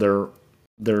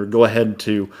 their go ahead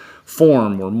to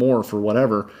form or morph or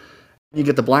whatever. You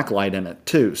get the black light in it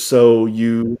too. So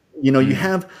you You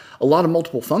have a lot of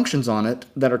multiple functions on it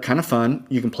that are kind of fun.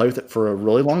 You can play with it for a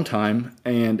really long time,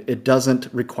 and it doesn't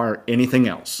require anything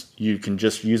else. You can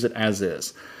just use it as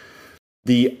is.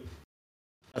 The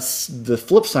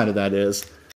flip side of that is,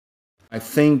 I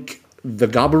think the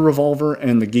Gabba revolver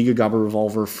and the Giga Gabba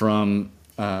revolver from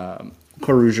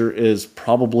Coruzure is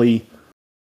probably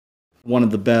one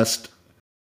of the best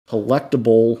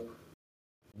collectible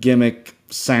gimmick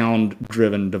sound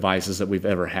driven devices that we've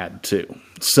ever had too.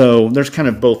 So there's kind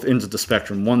of both ends of the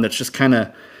spectrum. One that's just kind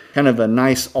of a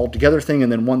nice altogether thing,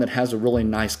 and then one that has a really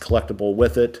nice collectible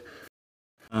with it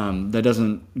that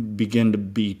doesn't begin to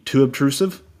be too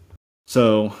obtrusive.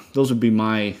 So those would be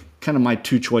my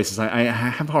two choices. I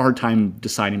have a hard time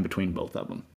deciding between both of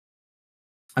them.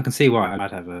 I can see why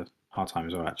I'd have a hard time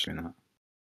as well, actually, in that.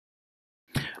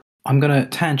 I'm going to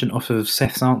tangent off of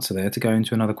Seth's answer there to go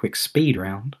into another quick speed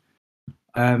round.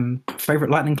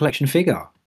 Favorite Lightning Collection figure?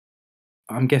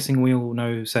 I'm guessing we all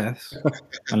know Seth's,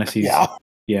 unless he's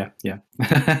yeah.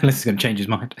 Unless he's going to change his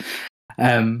mind.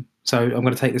 So I'm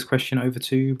going to take this question over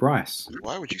to Bryce.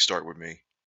 Why would you start with me?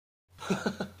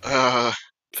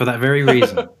 For that very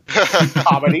reason.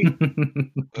 Comedy.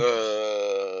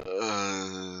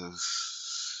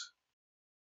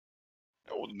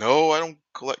 No, I don't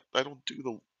collect. I don't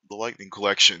do the Lightning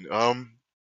Collection. I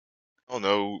don't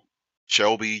know,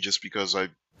 Shelby, just because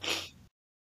it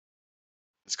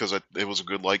was a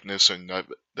good likeness, and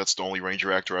that's the only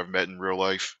Ranger actor I've met in real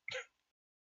life.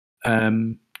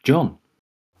 John.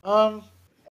 I'd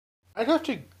have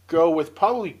to go with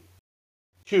probably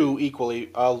two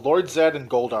equally, Lord Zed and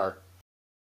Goldar.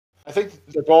 I think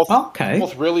they're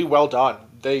both really well done.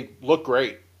 They look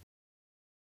great.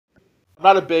 I'm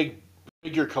not a big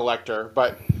figure collector,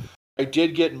 but I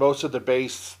did get most of the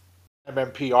base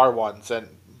MMPR ones, and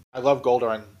I love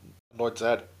Goldar and Lord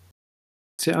Zed.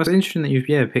 See, I was interested that you've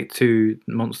picked two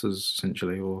monsters,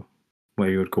 essentially, or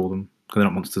whatever you would call them. They're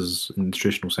not monsters in the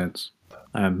traditional sense.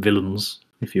 Villains,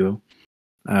 if you will.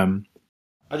 I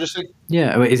just think...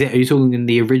 Yeah, are you talking in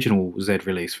the original Zed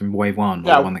release from Wave 1,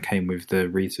 or the one that came with the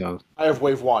retail? I have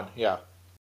Wave 1, yeah.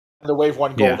 And the Wave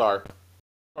 1 Goldar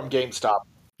from GameStop.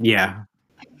 Yeah.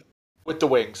 With the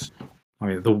wings. Oh,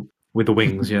 yeah, with the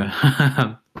wings,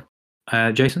 yeah.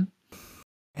 Jason?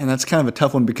 And that's kind of a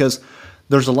tough one, because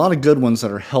there's a lot of good ones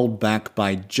that are held back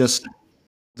by just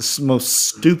the most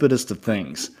stupidest of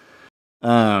things.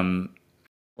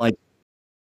 Like,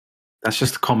 that's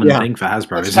just a common thing for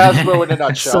Hasbro. It's Hasbro in a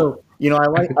nutshell. So, I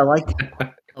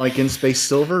like In Space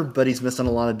Silver, but he's missing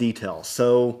a lot of detail.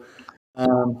 So,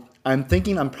 I'm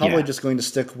thinking I'm probably just going to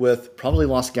stick with probably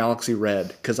Lost Galaxy Red,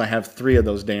 because I have 3 of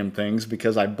those damn things,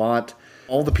 because I bought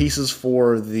all the pieces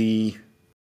for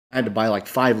I had to buy like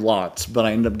 5 lots, but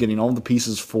I ended up getting all the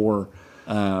pieces for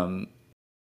the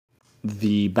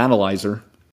Battleizer.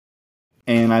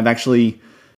 And I've actually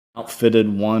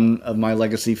outfitted one of my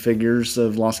legacy figures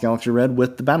of Lost Galaxy Red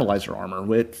with the Battleizer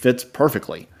armor. It fits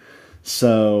perfectly.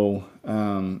 So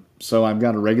I've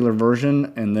got a regular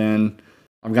version, and then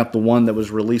I've got the one that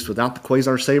was released without the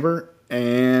Quasar Saber,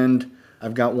 and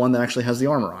I've got one that actually has the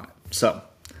armor on it. So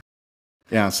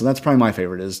that's probably my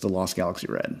favorite, is the Lost Galaxy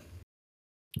Red.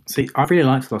 See, I really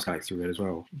liked Lost Galaxy Red as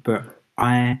well, but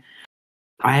I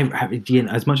have,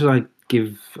 as much as I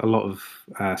give a lot of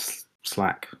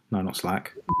slack to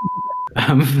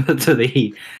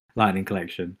the Lightning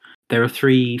Collection, there are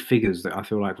 3 figures that I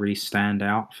feel like really stand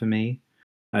out for me.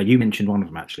 You mentioned one of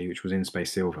them, actually, which was In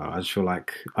Space Silver. I just feel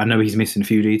like, I know he's missing a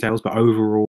few details, but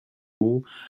overall,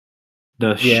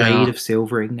 the shade of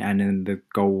silvering and then the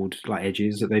gold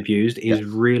edges that they've used is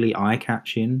really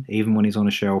eye-catching, even when he's on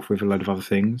a shelf with a load of other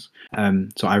things.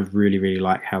 So I really, really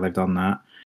like how they've done that.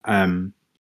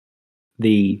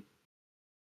 The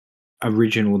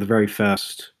original, the very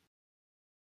first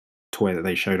toy that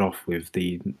they showed off with,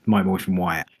 the Mighty Morphin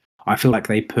White, I feel like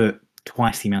they put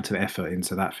twice the amount of effort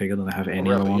into that figure than they have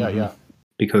any other one. Yeah.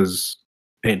 Because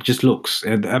it just looks,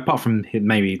 apart from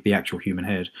maybe the actual human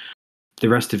head, the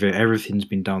rest of it, everything's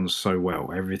been done so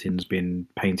well. Everything's been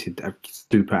painted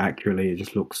super accurately. It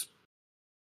just looks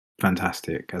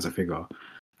fantastic as a figure.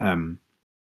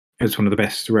 It's one of the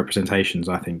best representations,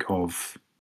 I think, of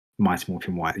Mighty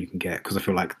Morphin White that you can get, because I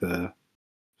feel like the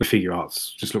figure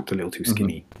arts just looked a little too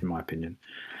skinny, in my opinion.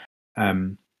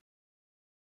 And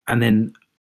then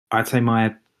I'd say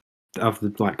my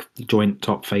other joint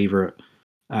top favorite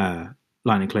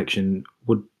Lightning Collection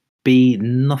would be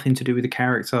nothing to do with the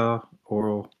character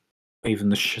or even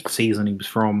the season he was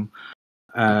from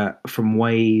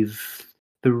Wave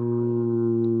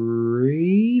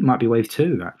 3, might be Wave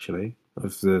 2 actually,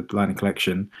 of the Lightning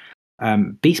Collection.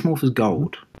 Beast Morphers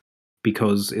Gold.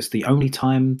 because it's the only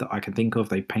time that I can think of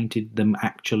they painted them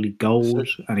actually gold.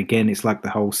 And again, it's like the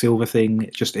whole silver thing.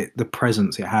 It's just the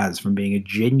presence it has from being a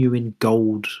genuine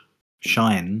gold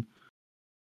shine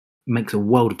makes a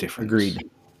world of difference. Agreed.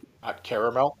 Not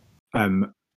caramel.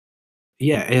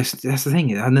 Yeah, that's the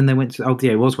thing. And then they went to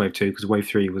it was Wave 2 because Wave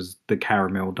 3 was the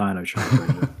caramel Dino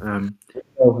Shine.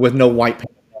 With no white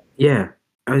paint. Yeah,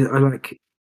 I like.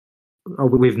 Oh,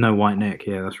 with no white neck.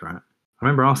 Yeah, that's right. I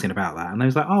remember asking about that, and they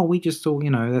was like, "Oh, we just thought,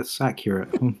 that's accurate."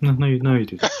 No, you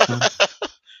didn't.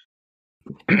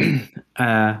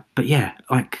 But yeah,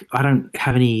 like I don't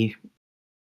have any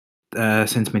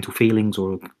sentimental feelings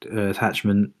or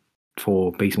attachment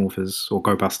for Beast Morphers or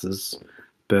Go Busters,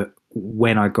 but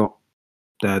when I got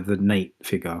the Nate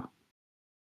figure,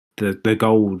 the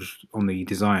gold on the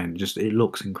design it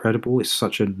looks incredible. It's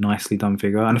such a nicely done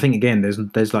figure, and I think again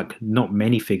there's like not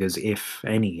many figures, if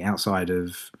any, outside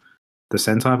of the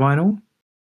Sentai vinyl.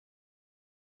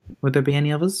 Would there be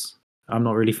any others? I'm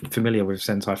not really familiar with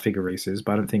Sentai figure races,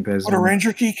 but I don't think there's. Would a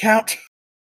Ranger key count?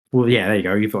 Well, yeah, there you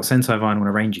go. You've got Sentai vinyl and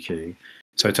a Ranger key.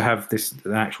 So to have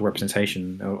an actual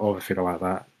representation of a figure like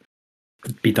that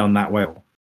be done that well,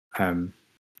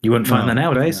 you wouldn't find that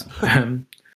nowadays. Yeah.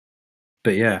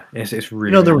 But yeah, it's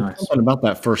really there nice. was something about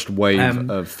that first wave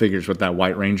of figures with that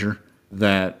White Ranger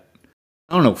that,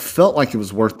 I don't know, felt like it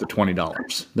was worth the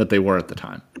 $20 that they were at the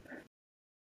time.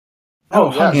 Oh,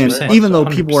 and 100%, even though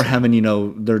 100%. people were having,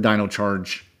 their Dino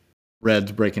Charge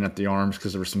reds breaking at the arms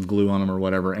because there was some glue on them or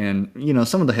whatever, and,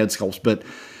 some of the head sculpts, but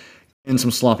in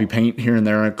some sloppy paint here and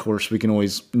there, of course, we can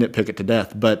always nitpick it to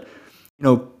death. But,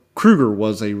 Kruger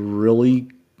was a really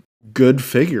good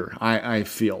figure, I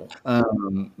feel.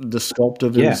 The sculpt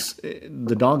of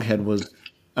the dog head was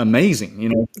amazing,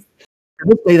 To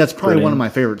this day, that's probably one of my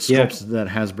favorite sculpts that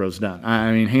Hasbro's done.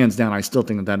 I mean, hands down, I still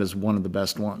think that is one of the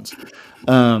best ones.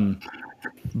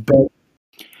 But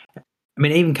I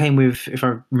mean, it even came with, if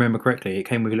I remember correctly, it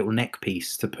came with a little neck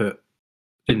piece to put,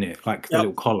 didn't it? Like the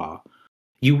little collar.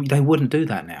 They wouldn't do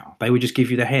that now. They would just give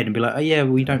you the head and be like, "Oh yeah,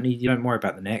 you don't worry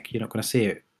about the neck. You're not going to see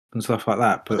it and stuff like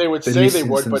that." But they would say they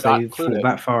would, but not include it.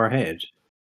 That far ahead.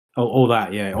 Oh, all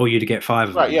that, yeah. Or you'd get 5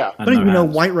 of them. Right, yeah. But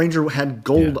White Ranger had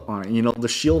gold on it. The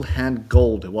shield had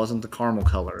gold. It wasn't the caramel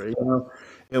color.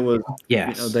 It was.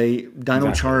 Yes.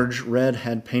 Dino Charge Red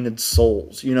had painted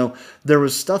souls. There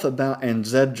was stuff about, and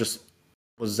Zed just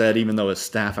was Zed, even though his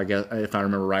staff, I guess, if I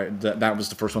remember right, that was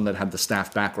the first one that had the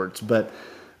staff backwards. But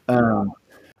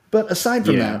aside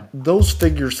from that, those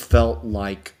figures felt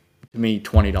like, to me,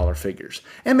 $20 figures.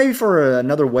 And maybe for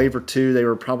another wave or two, they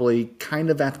were probably kind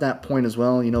of at that point as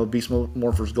well, Beast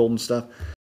Morphers Gold and stuff.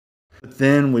 But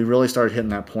then we really started hitting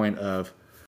that point of,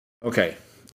 okay,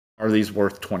 are these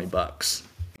worth $20?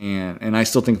 And I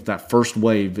still think that first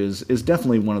wave is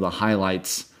definitely one of the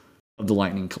highlights of the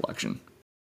Lightning collection.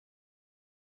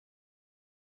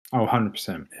 Oh,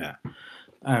 100%, yeah.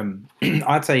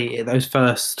 I'd say those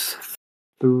first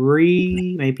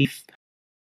 3, maybe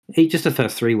just the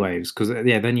first 3 waves, because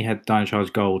then you had Dino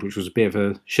Charge Gold, which was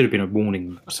should have been a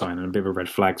warning sign and a bit of a red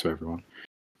flag to everyone.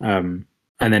 And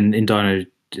then in Dino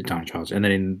Charge, and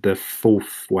then in the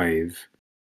 4th wave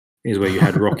is where you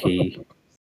had Rocky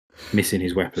missing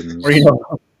his weapons,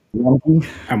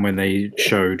 and when they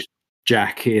showed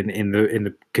Jack in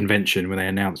the convention, when they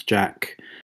announced Jack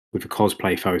with a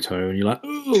cosplay photo, and you're like,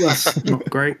 oh, that's not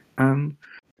great.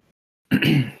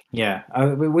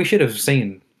 We should have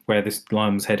seen where this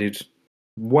line was headed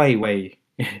way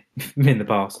in the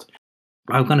past.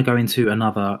 I'm going to go into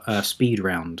another speed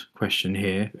round question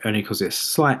here, only because it's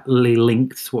slightly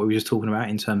linked to what we were just talking about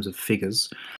in terms of figures.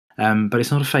 But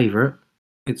it's not a favourite.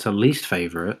 It's a least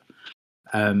favourite.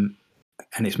 And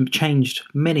it's changed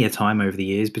many a time over the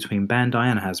years between Bandai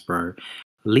and Hasbro.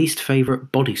 Least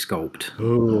favourite body sculpt.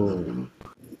 Ooh.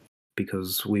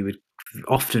 Because we would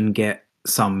often get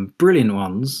some brilliant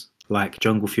ones, like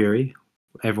Jungle Fury.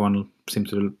 Everyone seemed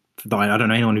to... I don't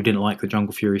know anyone who didn't like the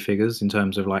Jungle Fury figures in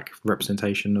terms of like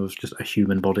representation of just a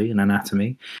human body and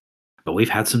anatomy. But we've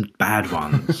had some bad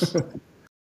ones.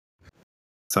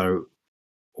 So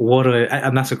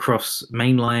and that's across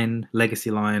mainline,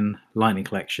 legacy line, Lightning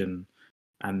Collection,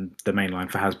 and the main line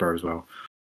for Hasbro as well.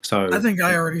 So I think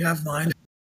I already have mine.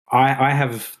 I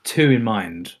have 2 in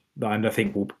mind that I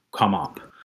think will come up.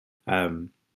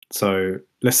 So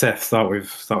let's start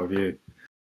with you.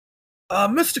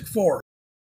 Mystic 4.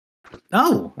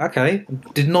 Oh, okay.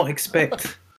 Did not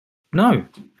expect. No.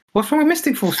 What's wrong with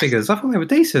Mystic Force figures? I thought they were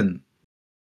decent.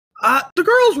 The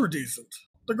girls were decent.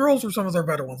 The girls were some of their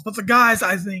better ones, but the guys,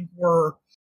 I think, were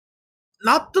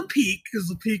not the peak, because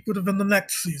the peak would have been the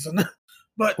next season,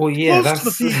 but close to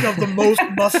the peak of the most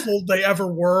muscled they ever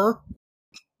were.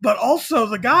 But also,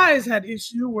 the guys had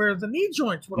issue where the knee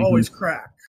joints would always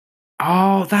crack.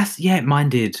 Oh, mine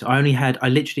did. I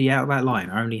literally, out of that line,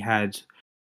 I only had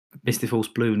Mystic Force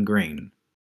blue and green.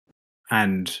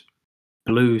 And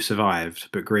blue survived,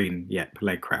 but green,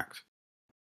 leg cracked.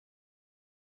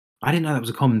 I didn't know that was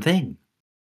a common thing.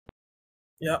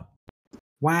 Yep.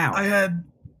 Wow. I had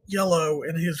yellow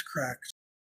in his cracks.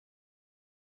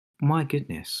 My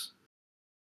goodness.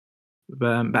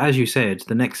 But as you said,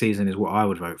 the next season is what I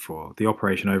would vote for. The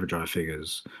Operation Overdrive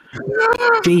figures.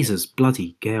 Jesus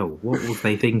bloody girl. What was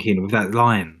they thinking with that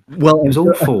line? Well, it was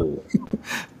awful.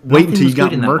 Wait until you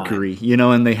got Mercury,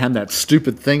 and they had that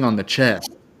stupid thing on the chest.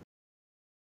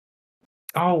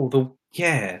 Oh,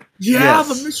 Yeah, Yes.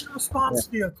 the mission response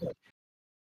vehicle.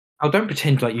 Oh, don't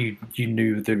pretend like you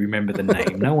remember the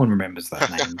name. No one remembers that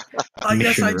name.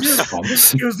 Yes, I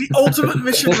response. do. It was the ultimate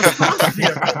mission response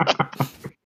vehicle.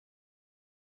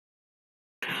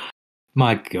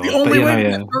 My God. The only way to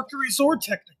get Mercury Sword,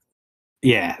 technically.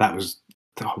 Yeah, that was...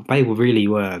 they really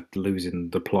were losing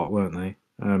the plot, weren't they?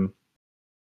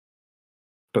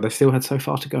 But they still had so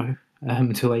far to go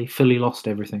until they fully lost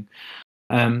everything.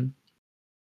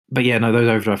 But yeah, no, those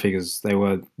Overdrive figures, they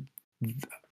were...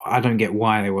 I don't get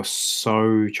why they were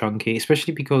so chunky,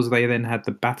 especially because they then had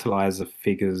the Battleizer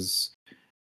figures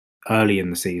early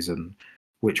in the season,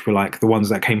 which were like the ones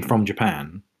that came from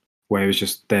Japan, where it was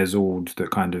just their Zord that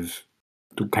kind of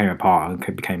came apart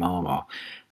and became armor.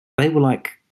 They were like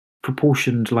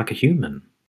proportioned like a human.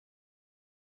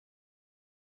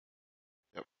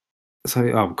 Yep. So,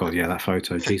 oh god, yeah, that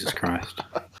photo, Jesus Christ.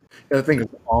 I think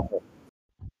it's awful.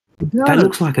 That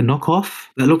looks like a knockoff.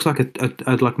 That looks like a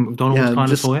like a McDonald's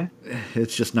kind of toy.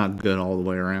 It's just not good all the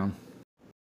way around.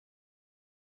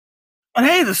 But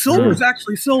hey, the silver is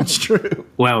actually silver. That's true.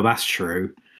 Well, that's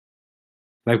true.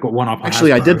 They've got one up.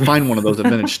 Actually, I did find one of those at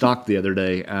vintage stock the other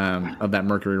day of that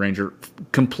Mercury Ranger,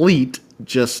 complete.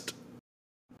 Just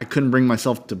I couldn't bring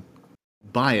myself to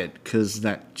buy it because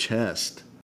that chest.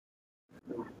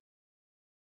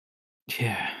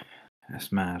 Yeah,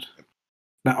 that's mad.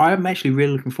 But I'm actually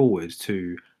really looking forward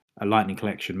to a Lightning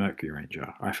Collection Mercury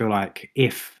Ranger. I feel like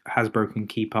if Hasbro can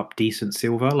keep up decent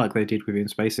silver like they did with In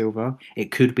Space Silver, it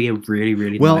could be a really,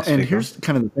 really nice figure. Here's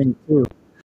kind of the thing too.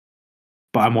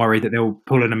 But I'm worried that they'll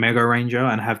pull in a Mega Ranger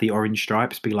and have the orange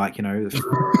stripes be like,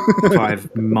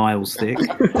 5 miles thick,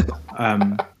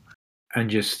 and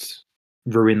just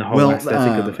ruin the whole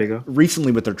aesthetic of the figure.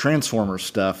 Recently with their Transformers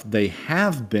stuff, they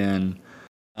have been...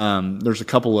 there's a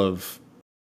couple of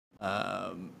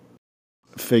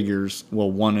figures, well,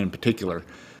 one in particular,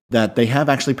 that they have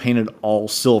actually painted all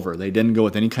silver. They didn't go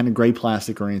with any kind of gray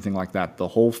plastic or anything like that. The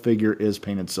whole figure is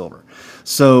painted silver.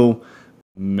 So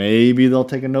maybe they'll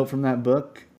take a note from that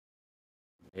book.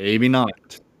 Maybe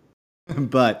not.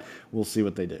 But we'll see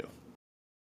what they do.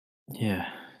 Yeah,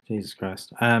 Jesus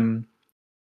Christ. I was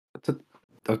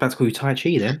about to call you Tai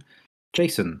Chi then.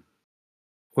 Jason,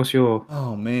 what's your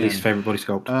least favorite body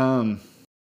sculpt?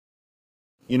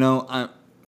 I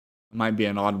might be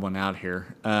an odd one out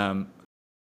here. I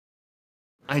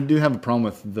do have a problem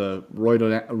with the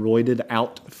roided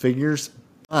out figures,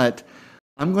 but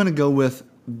I'm going to go with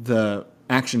the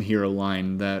Action Hero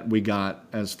line that we got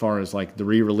as far as like the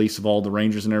re-release of all the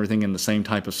Rangers and everything in the same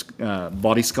type of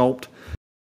body sculpt.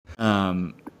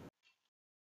 Yep.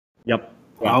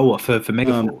 Oh, for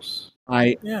Megaforce.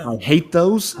 I hate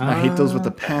those. I hate those with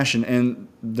a passion, and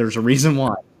there's a reason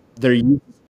why. They're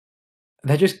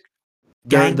just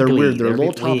they're weird. They're a little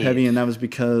bit top weird. heavy, and that was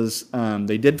because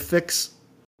they did fix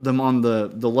them on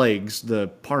the legs. The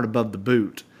part above the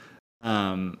boot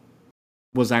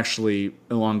was actually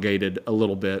elongated a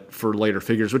little bit for later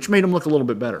figures, which made them look a little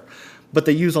bit better. But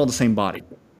they use all the same body,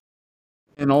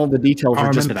 and all the details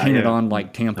are just painted on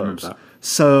like tampos.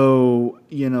 So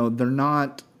they're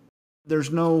not. There's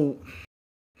no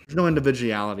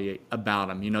individuality about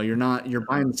them. You're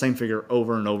buying the same figure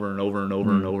over and over and over and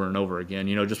over and over and over again.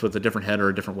 Just with a different head or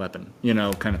a different weapon.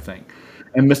 Kind of thing.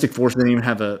 And Mystic Force didn't even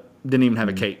have a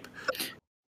cape.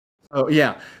 Oh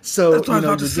yeah. So that's what I was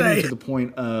about to say. Getting to the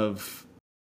point of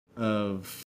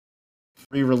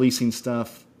re-releasing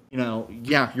stuff.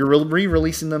 You're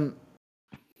re-releasing them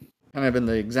kind of in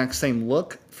the exact same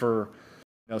look for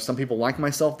some people like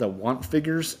myself that want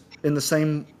figures in the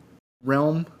same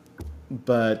realm,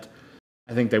 but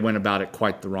I think they went about it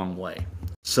quite the wrong way.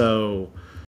 So,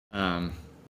 but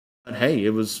hey, it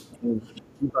was.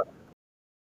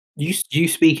 You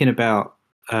speaking about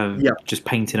just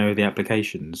painting over the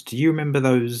applications. Do you remember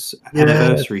those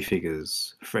anniversary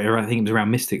figures? I think it was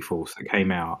around Mystic Force that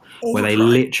came out, where they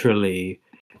literally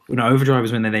No, Overdrive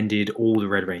was when they then did all the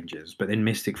Red Rangers, but then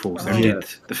Mystic Force. They Oh. did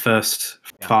the first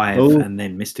Yeah. 5 Oh. and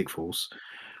then Mystic Force.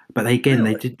 But they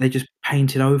just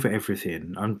painted over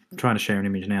everything. I'm trying to share an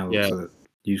image now Yeah. so that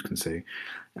you can see.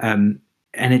 And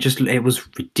it was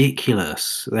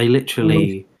ridiculous. They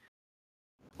literally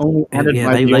Only added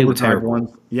by the they were Overdrive terrible.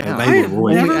 ones. Yeah, They I were have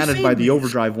royal. only never added by seen the these.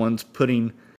 Overdrive ones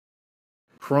putting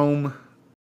chrome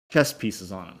chest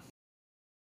pieces on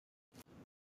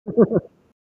them.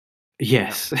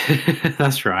 Yes,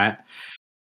 that's right.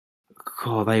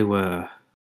 God, they were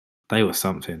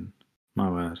something. My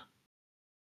word.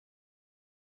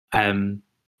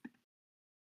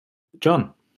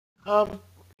 John.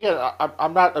 Yeah,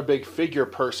 I'm not a big figure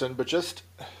person, but just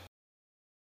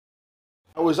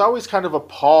I was always kind of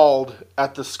appalled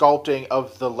at the sculpting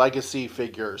of the legacy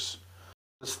figures.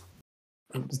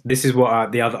 This is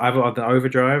what the other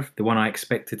Overdrive. The one I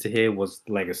expected to hear was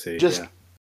Legacy. Just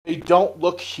they don't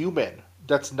look human.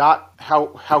 That's not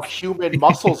how human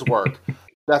muscles work.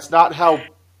 That's not how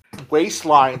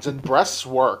waistlines and breasts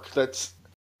work. That's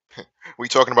We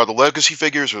talking about the legacy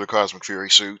figures or the Cosmic Fury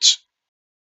suits?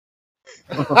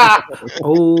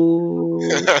 Oh.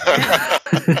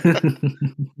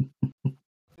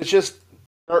 it's just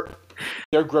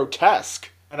they're grotesque,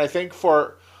 and I think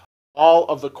for all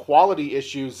of the quality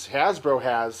issues Hasbro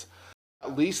has,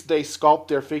 at least they sculpt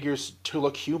their figures to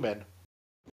look human.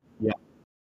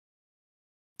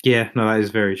 Yeah, no, that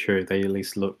is very true. They at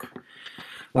least look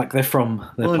like they're from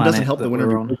the Well, it planet doesn't help that we're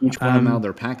whenever on. you take each one of them out of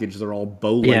their package, they're all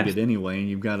bow-legged anyway, and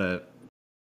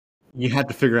you have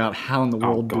to figure out how in the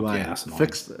world do I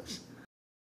fix this.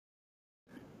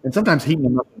 And sometimes heating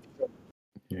them up.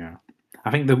 Yeah,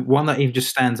 I think the one that even just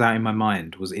stands out in my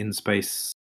mind was In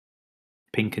Space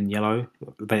Pink and Yellow.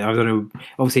 I don't know.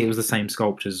 Obviously, it was the same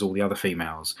sculpture as all the other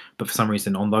females, but for some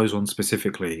reason, on those ones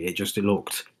specifically, it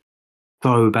looked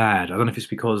so bad. I don't know if it's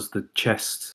because the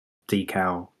chest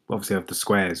decal, obviously of the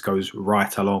squares, goes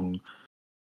right along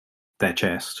their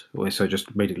chest, so it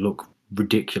just made it look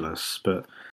ridiculous. But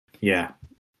yeah,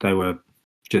 they were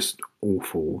just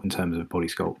awful in terms of body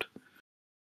sculpt.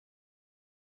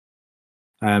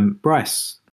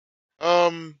 Bryce.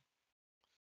 So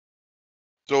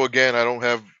again, I don't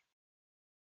have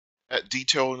that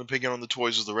detailed an opinion on the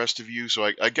toys as the rest of you. So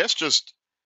I guess just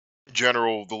in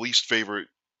general, the least favorite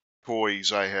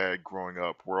toys I had growing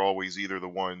up were always either the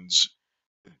ones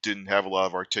that didn't have a lot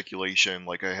of articulation,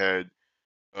 like I had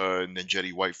a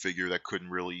Ninjetti White figure that couldn't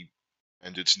really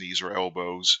bend its knees or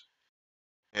elbows,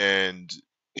 and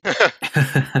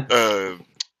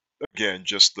again,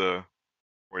 just the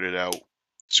pointed out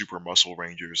super muscle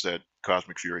rangers that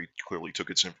Cosmic Fury clearly took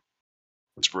its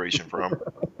inspiration from.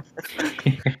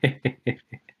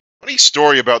 Funny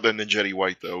story about the Ninjetti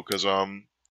White though, because I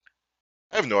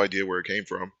have no idea where it came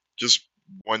from. Just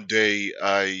one day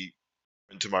I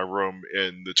went to my room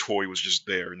and the toy was just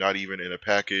there, not even in a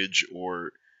package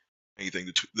or anything.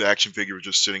 The action figure was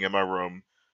just sitting in my room.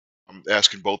 I'm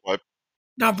asking both my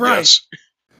Now, Bryce, yes.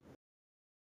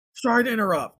 sorry to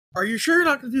interrupt. Are you sure you're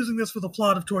not confusing this with the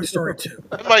plot of Toy Story 2?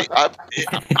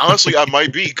 Honestly, I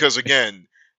might be, because again,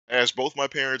 as both my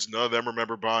parents, none of them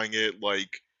remember buying it.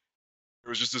 Like, there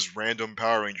was just this random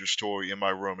Power Rangers toy in my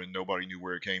room, and nobody knew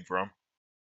where it came from.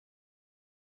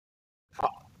 I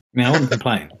mean, I wouldn't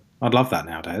complain. I'd love that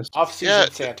nowadays.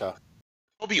 Off-season Santa.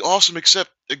 It'll be awesome,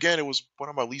 except, again, it was one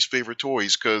of my least favorite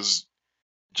toys, because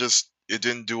just, it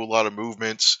didn't do a lot of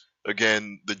movements.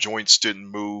 Again, the joints didn't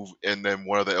move, and then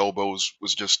one of the elbows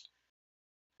was just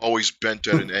always bent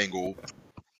at an angle.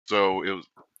 So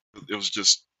it was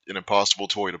just an impossible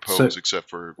toy to pose, except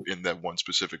for in that one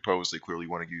specific pose they clearly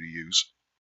wanted you to use.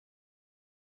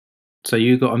 So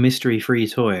you got a mystery-free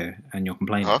toy, and you're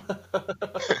complaining? Huh?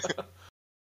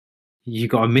 You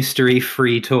got a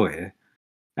mystery-free toy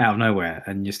out of nowhere,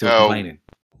 and you're still complaining?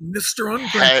 Mr.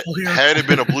 Ungrateful here. Had it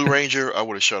been a Blue Ranger, I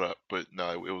would have shut up. But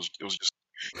no, it was just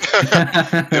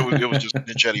it was just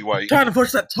Ninjetti White. Trying to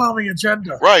push that Tommy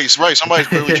agenda. Right. Somebody's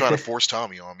clearly trying to force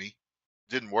Tommy on me.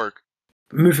 Didn't work.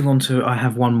 Moving on to, I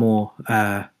have one more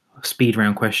speed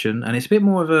round question, and it's a bit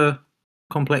more of a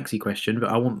complexy question, but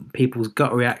I want people's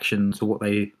gut reaction to what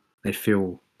they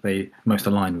feel they most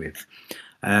align with.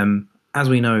 As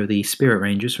we know, the Spirit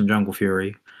Rangers from Jungle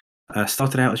Fury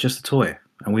started out as just a toy,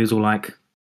 and we was all like,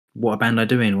 what are Bandai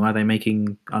doing? Why are they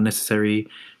making unnecessary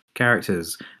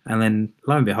characters? And then,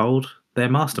 lo and behold, their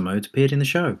master modes appeared in the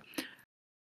show.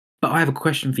 But I have a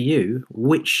question for you.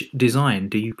 Which design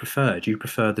do you prefer? Do you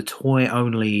prefer the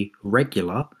toy-only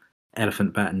regular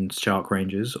Elephant Bat and Shark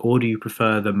Rangers, or do you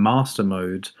prefer the master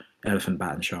mode Elephant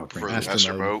Bat and Shark For Rangers? the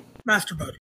master mode. Master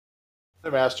mode.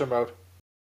 The master mode.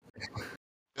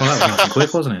 Well, that was nice and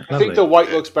quick, wasn't it? I think the white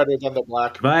looks better than the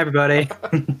black. Bye, everybody.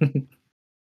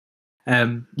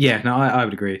 Yeah, no, I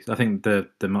would agree. I think the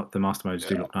master modes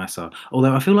do look nicer.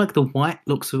 Although I feel like the white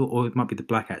looks, or it might be the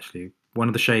black actually. One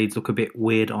of the shades look a bit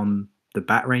weird on the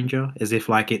Bat Ranger, as if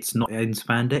like it's not in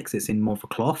spandex, it's in more of a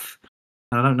cloth.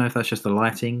 And I don't know if that's just the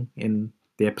lighting in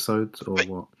the episodes or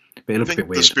what. But it looks a bit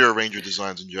weird. The Spirit Ranger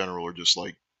designs in general are just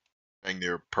like, dang,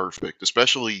 they're perfect.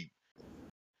 Especially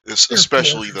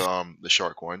the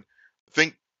shark one. I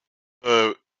think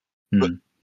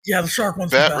yeah, the shark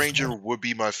one's Bat the best Ranger one. would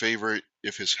be my favorite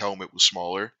if his helmet was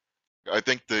smaller. I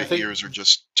think the ears are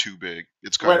just too big.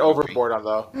 It's kind went of overboard on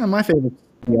though. Yeah, my favorite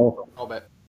yellow. Helmet.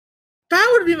 That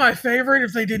would be my favorite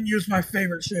if they didn't use my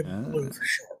favorite shade of blue for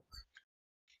sure.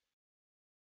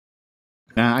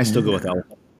 Nah, I still go with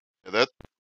elephant. Yeah, that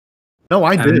No,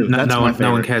 I do. That's no my one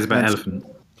favorite. cares about That's- elephant.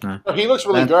 No. No, he looks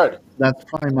really good. That's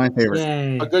probably my favorite.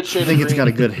 Yay. A good shade I think of it's got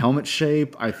a green. good helmet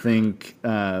shape. I think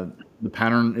the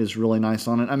pattern is really nice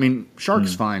on it. I mean,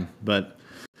 shark's fine, but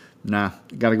nah,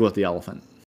 got to go with the elephant.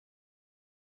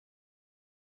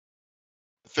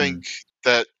 I think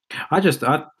that. I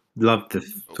love the.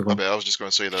 I was just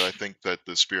going to say that I think that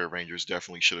the Spirit Rangers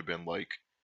definitely should have been like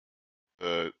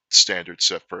the standard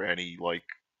set for any like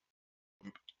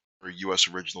for U.S.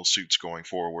 original suits going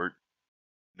forward.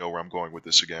 You know where I'm going with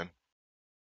this again.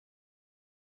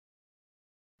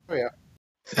 Oh yeah.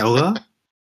 Elga?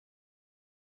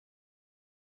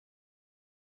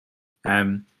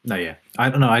 No, yeah. I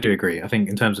don't know. I do agree. I think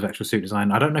in terms of actual suit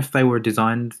design, I don't know if they were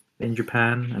designed in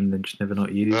Japan and then just never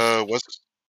not used. Was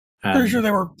Pretty sure they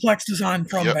were Plex designed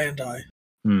from Bandai.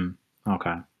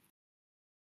 Okay.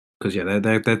 Because yeah,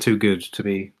 they're too good to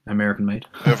be American made.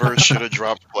 Never should have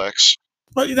dropped Plex.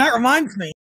 But that reminds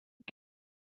me.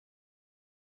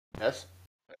 Yes.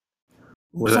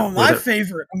 Some of my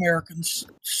favorite American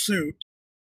suit,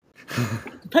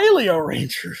 Paleo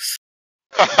Rangers.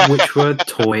 Which were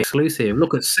toy exclusive.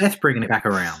 Look at Seth bringing it back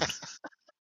around.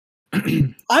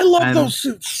 I love those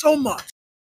suits so much.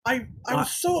 I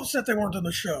was so upset they weren't in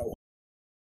the show.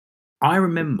 I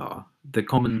remember the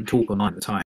common talk online at the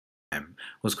time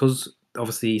was because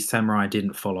obviously Samurai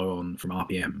didn't follow on from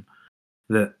RPM,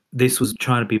 that this was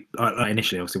trying to be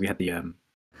initially obviously we had the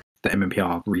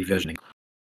MMPR reversioning.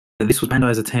 This was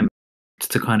Bandai's attempt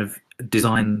to kind of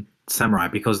design Samurai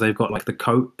because they've got like the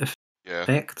coat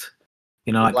effect.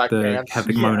 You know, like have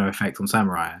the kimono effect on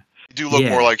Samurai. You do look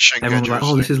more like Shinkenger. Everyone was like,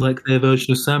 "Oh, this is like their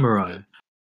version of Samurai,"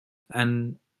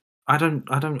 and I don't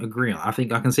agree. I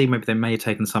think I can see maybe they may have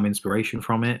taken some inspiration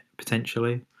from it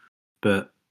potentially,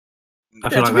 but I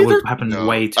feel like that would happen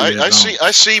way too. I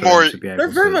see more. They're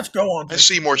very much Go On. I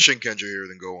see more Shinkenger here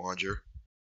than Go Onger.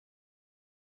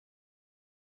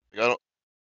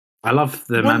 I love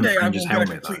the One Mammoth day Ranger's I will get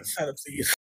a helmet. complete set of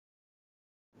these.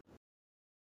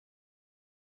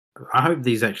 I hope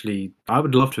these actually. I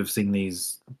would love to have seen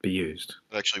these be used.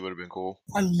 That actually would have been cool.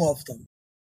 I love them.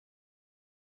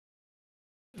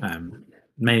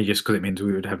 Mainly just because it means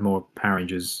we would have more Power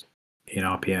Rangers in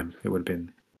RPM. It would have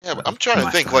been. Yeah, but I'm trying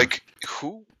to think like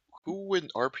who in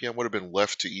RPM would have been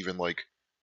left to even like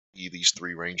be these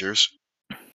three Rangers.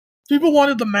 People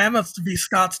wanted the Mammoths to be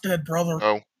Scott's dead brother.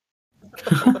 Oh,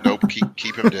 nope.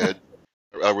 Keep him dead.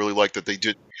 I really like that they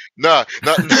did. Nah,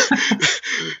 not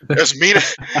as mean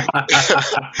as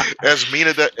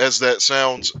that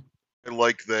sounds. I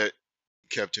like that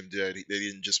kept him dead. They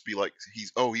didn't just be like he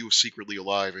was secretly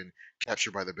alive and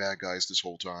captured by the bad guys this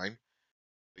whole time.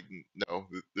 Like, no,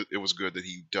 it was good that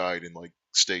he died and like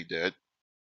stayed dead.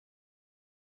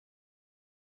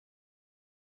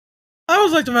 I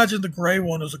always like to imagine the gray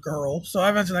one as a girl, so I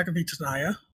imagine that could be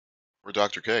Tanaya. Or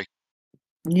Dr. K.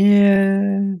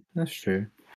 Yeah, that's true.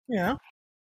 Yeah.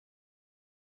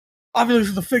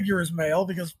 Obviously, the figure is male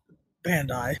because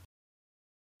Bandai.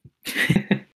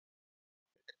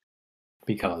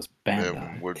 Because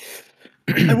Bandai.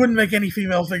 I wouldn't make any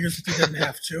female figures if they didn't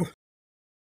have to. And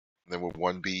then would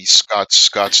one be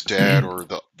Scott's dad or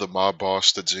the mob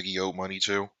boss that Ziggy owed money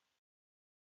to?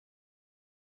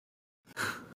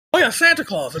 Oh yeah, Santa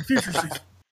Claus in future season.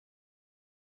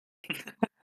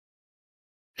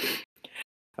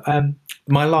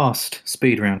 My last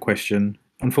speed round question,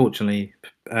 unfortunately,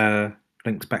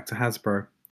 links back to Hasbro.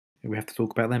 We have to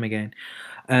talk about them again.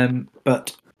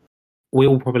 But we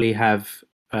all probably have,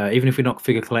 even if we're not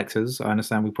figure collectors, I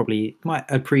understand we probably might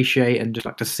appreciate and just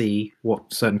like to see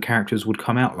what certain characters would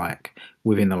come out like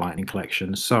within the Lightning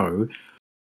Collection. So,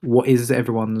 what is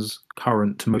everyone's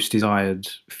current most desired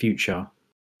future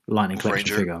Lightning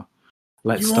Collection figure?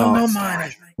 Let's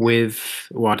start with.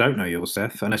 Well, I don't know yours,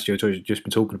 Seth, unless you've just been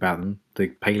talking about them. The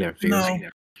Paleo figures. No.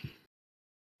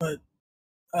 But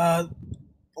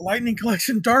The Lightning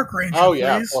Collection Dark Ranger, Oh,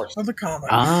 yeah, of please, course. for the comics.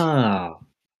 Ah,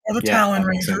 Or the yeah, Talon that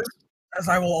makes Ranger, sense. as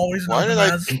I will always know Why him did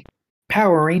I- as.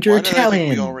 Power Ranger Why did I think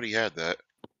we Talon. already had that?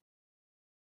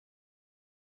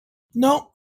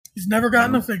 No, he's never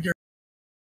gotten No. a figure.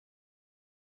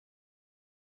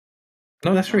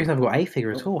 No, that's true. He's never got a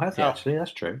figure at all, has he? No. Actually,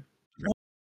 that's true.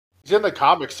 He's in the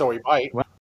comics, so he might. Well,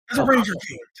 As a Ranger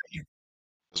team.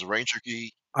 As a Ranger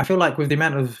key, I feel like with the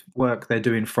amount of work they're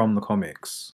doing from the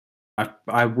comics,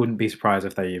 I wouldn't be surprised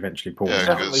if they eventually pull Yeah, him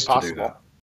Definitely out to do possible. that.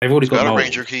 They've already he's got a molds,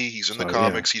 Ranger key. He's in the so,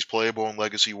 comics. He's playable in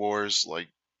Legacy Wars. Like,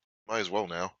 might as well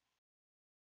now.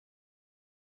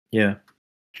 Yeah.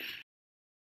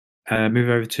 Move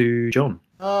over to John.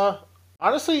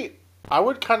 Honestly, I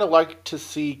would kind of like to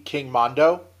see King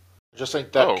Mondo. I just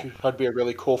think that Oh. could be a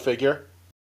really cool figure.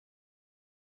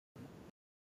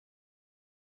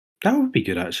 That would be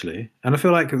good, actually. And I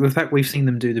feel like the fact we've seen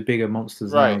them do the bigger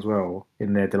monsters Right. now as well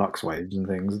in their deluxe waves and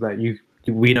things, that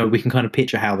we know we can kind of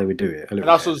picture how they would do it. A And little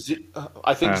also, bit.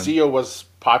 I think Um, Zeo was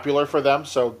popular for them,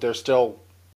 so there's still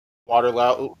water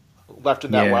left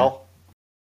in that Yeah. well.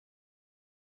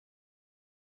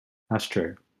 That's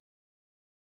true.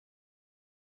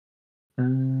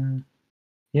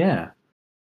 Yeah.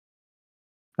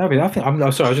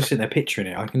 I'm sorry, I was just sitting there picturing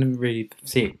it. I can really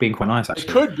see it being quite nice, It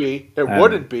actually. could be. It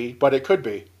wouldn't be, but it could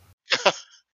be.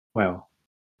 Well,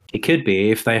 it could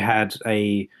be if they had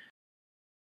a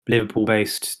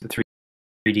Liverpool-based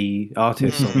 3D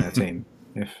artist on their team.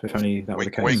 If only that were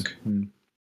the Wink, case.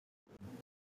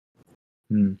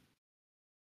 wink.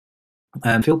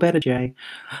 Feel better, Jay.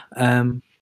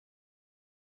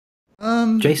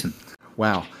 Jason.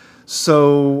 Wow.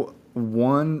 So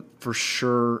one for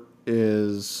sure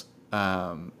is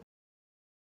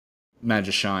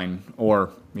Magishine,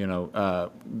 or I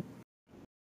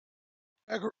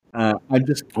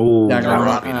just Oh, Dagger. that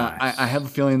would be nice. I have a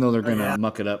feeling though they're gonna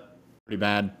muck it up pretty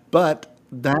bad, but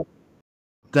that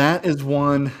is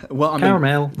one. Well, I mean,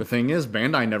 Caramel. the thing is,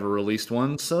 Bandai never released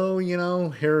one, so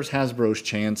here's Hasbro's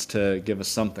chance to give us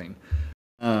something.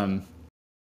 Of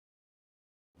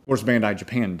course, Bandai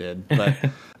Japan did, but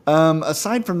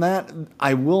aside from that,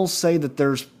 I will say that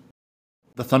there's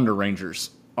the Thunder Rangers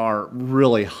are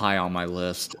really high on my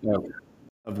list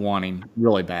of wanting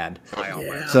really bad.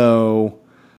 Yeah. So,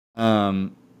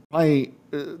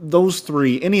 those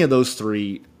three, any of those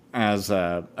three, as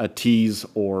a tease,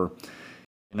 or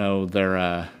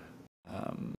they're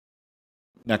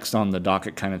next on the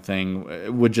docket kind of thing,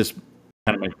 it would just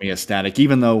kind of make me ecstatic.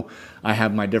 Even though I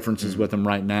have my differences with them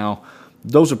right now,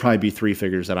 those would probably be three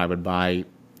figures that I would buy,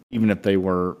 even if they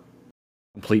were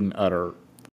complete and utter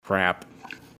crap.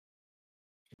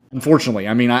 Unfortunately,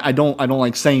 I mean, I don't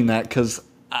like saying that because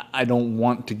I don't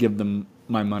want to give them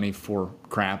my money for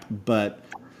crap, but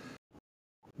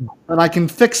I can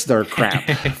fix their crap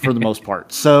for the most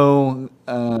part. So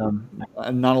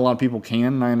not a lot of people can,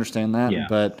 and I understand that, Yeah.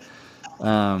 but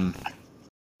I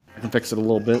can fix it a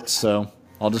little bit, so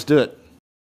I'll just do it.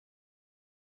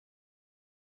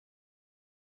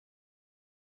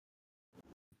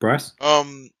 Bryce?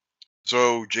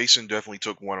 So Jason definitely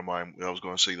took one of mine. I was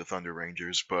going to say the Thunder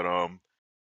Rangers, but one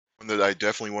that I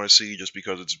definitely want to see, just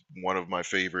because it's one of my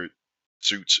favorite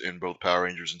suits in both Power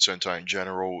Rangers and Sentai in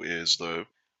general, is the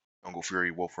Jungle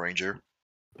Fury Wolf Ranger.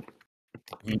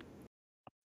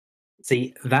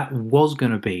 See, that was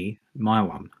going to be my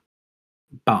one,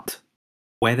 but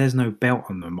where there's no belt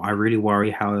on them, I really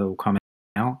worry how they'll come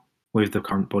out with the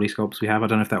current body sculpts we have. I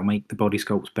don't know if that'll make the body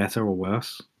sculpts better or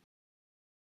worse.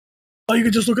 Oh, you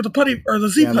could just look at the putty or the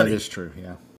Z Yeah, that putty. is true.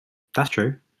 Yeah. That's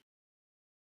true.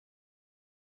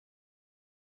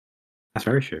 That's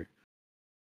very true.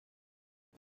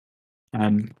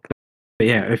 But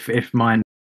yeah, if mine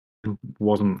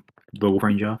wasn't the Wolf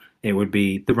Ranger, it would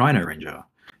be the Rhino Ranger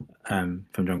from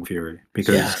Jungle Fury,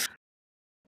 because Yeah.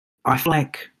 I feel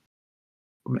like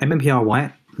MMPR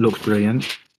White looks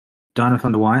brilliant, Dino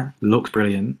Thunder White looks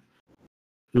brilliant,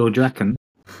 Lord Draken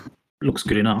looks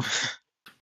good enough.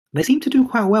 They seem to do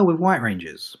quite well with White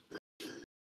Rangers.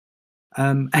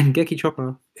 And Geki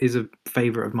Chopper is a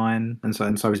favourite of mine, and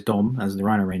so is Dom as the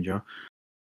Rhino Ranger.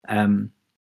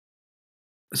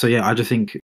 So yeah, I just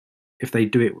think if they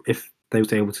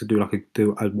were able to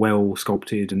do a well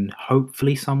sculpted and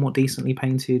hopefully somewhat decently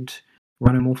painted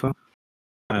Rhino Morpher,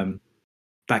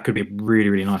 that could be a really,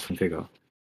 really nice figure.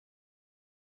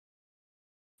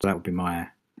 So that would be my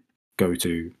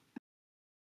go-to,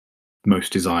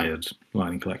 most desired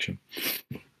Lightning collection.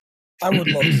 I would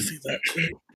love to see that too.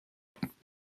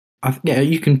 Yeah,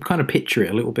 you can kind of picture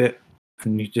it a little bit,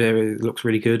 and it looks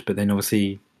really good. But then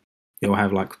obviously it'll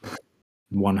have like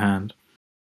one hand.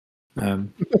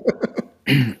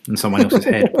 and someone else's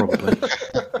head, probably.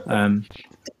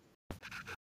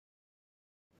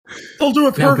 They'll do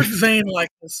a perfect Zane like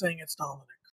this, saying it's Dominic.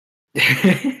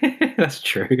 That's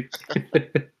true.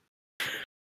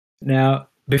 Now,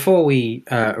 before we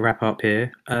wrap up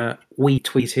here, we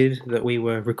tweeted that we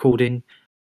were recording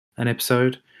an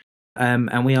episode,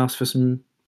 and we asked for some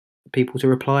people to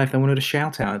reply if they wanted a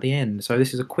shout out at the end. So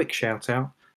this is a quick shout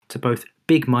out to both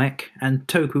Big Mike and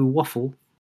Toku Waffle.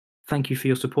 Thank you for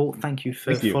your support. Thank you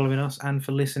for following us and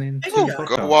for listening to the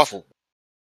podcast. Go Waffle.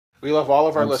 We love all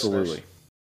of our Absolutely. listeners.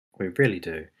 We really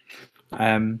do.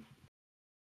 And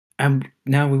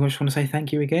now we just want to say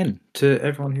thank you again to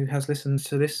everyone who has listened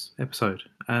to this episode.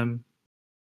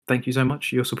 Thank you so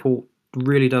much. Your support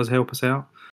really does help us out.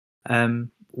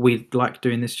 We like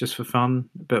doing this just for fun,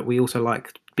 but we also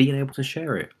like being able to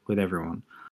share it with everyone,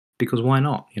 because why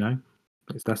not? You know,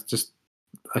 that's just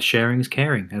sharing is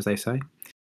caring, as they say.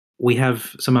 We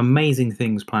have some amazing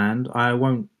things planned. I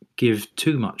won't give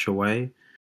too much away,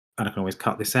 and I can always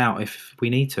cut this out if we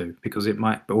need to, because it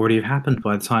might already have happened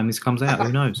by the time this comes out.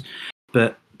 Who knows?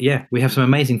 But yeah, we have some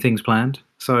amazing things planned.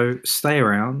 So stay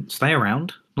around,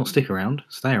 not stick around,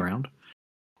 stay around.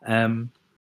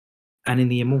 And in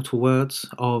the immortal words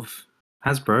of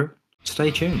Hasbro,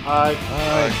 stay tuned. Bye.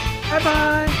 Bye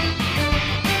bye.